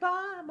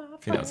 Goodbye, my I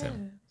think that was him.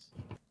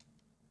 friends.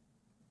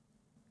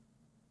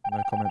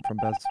 no comment from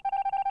Bez.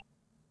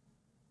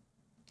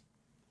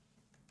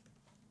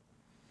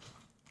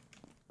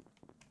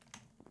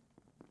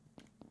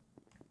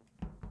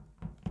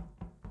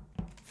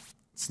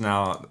 So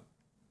now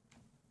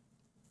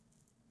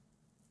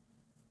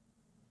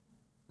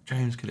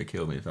James could have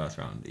killed me the first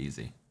round.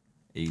 Easy.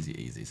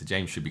 Easy. So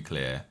James should be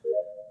clear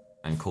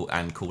and called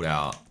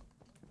out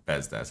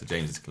Bez there. So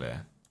James is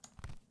clear.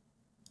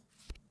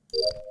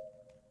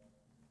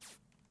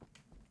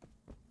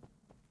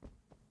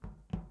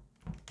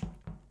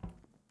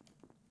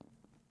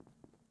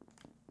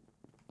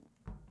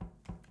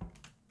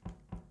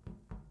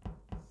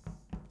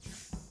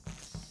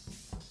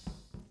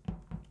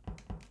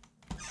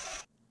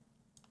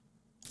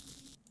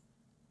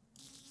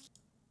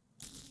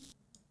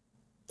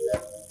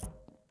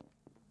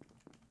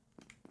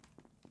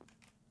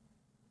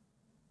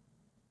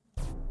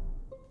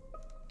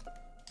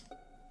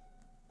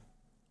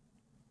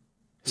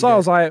 So I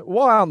was like,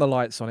 why aren't the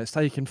lights on? It's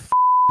taking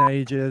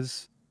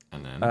ages.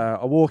 And then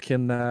I walk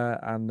in there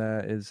and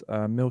there is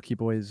Milky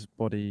Boy's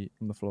body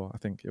on the floor. I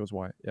think it was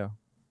white. Yeah.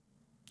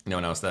 No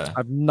one else there. I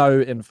have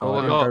no info. Oh, I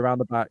didn't no. go around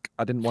the back.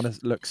 I didn't want to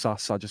look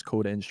sus. So I just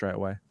called it in straight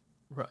away.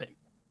 Right.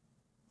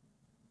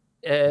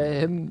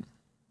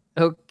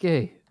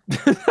 Okay.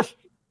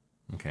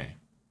 Okay.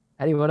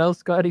 Anyone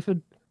else got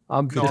anything?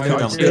 I'm Could I have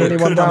don't see done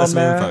anyone down some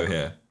there. info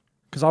here.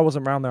 Because I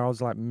wasn't round there. I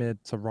was like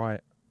mid to right.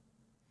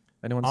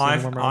 Anyone see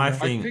anyone round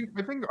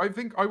there? I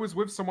think I was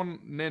with someone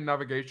near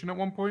navigation at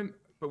one point,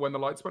 but when the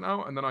lights went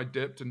out, and then I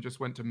dipped and just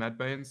went to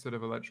medbay instead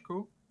of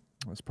electrical.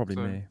 That's probably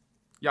me.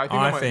 Yeah,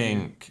 I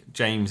think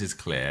James is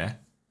clear.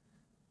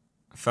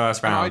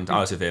 First round, I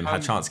was with him,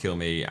 had a chance to kill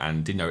me,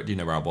 and didn't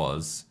know where I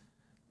was.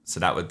 So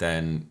that would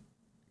then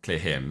clear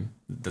him.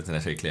 Doesn't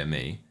necessarily clear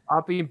me.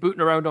 I've been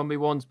booting around on me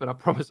once, but I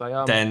promise I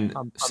am. Then,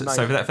 I'm so nice.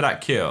 for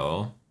that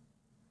kill,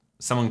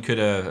 someone could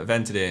have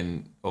vented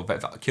in or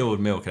killed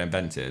Milk and then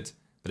vented,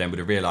 but then would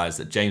have realised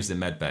that James was in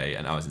medbay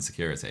and I was in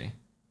security.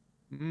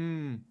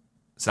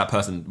 So that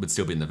person would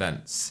still be in the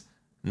vents,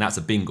 and that's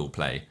a Bingle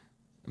play.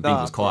 And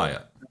Bingle's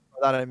quiet.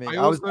 That ain't me.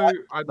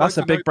 That's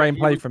a big brain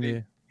play from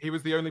you. He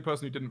was the only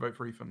person who didn't vote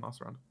for Ethan last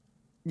round.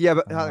 Yeah,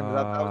 but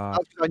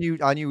I knew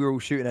we were all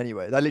shooting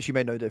anyway. That literally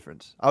made no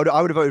difference. I would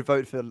have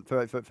voted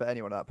for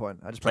anyone at that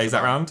point. I just Plays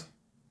that round?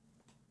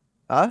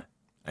 Huh?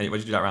 Hey, what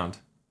did you do that round?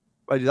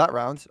 I did that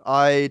round.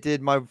 I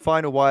did my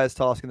final wires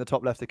task in the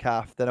top left of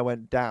CAF. Then I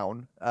went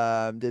down.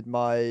 Did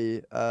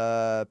my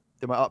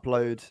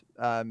upload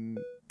in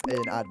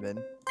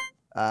admin.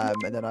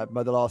 And then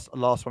the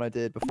last one I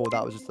did before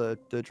that was just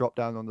the drop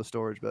down on the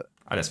storage bit.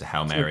 I just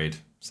Hail Married.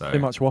 So Too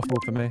much waffle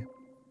for me.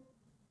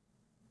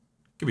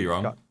 Could be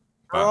wrong.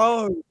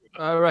 Bro,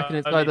 I reckon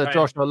it's either Hey.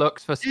 Josh or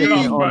Lux for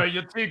sticking it Bro, on.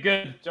 you're too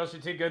good. Josh,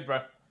 you're too good, bro.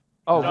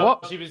 Oh, Josh,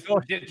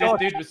 what? This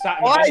dude was sat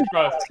in the bench,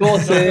 bro. I'm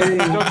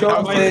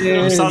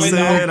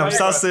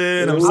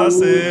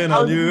sussing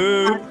on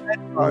you.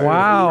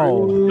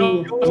 Wow.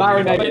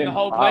 Marinating. The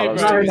whole play, bro.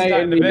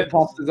 Marinating the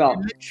imposters up.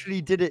 you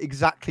literally did it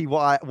exactly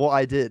what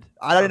I did.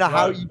 I don't know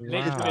how you did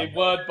Literally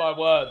word by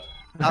word.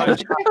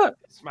 that.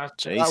 Smash.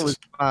 That was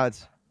bad.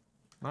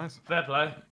 Nice. Fair play.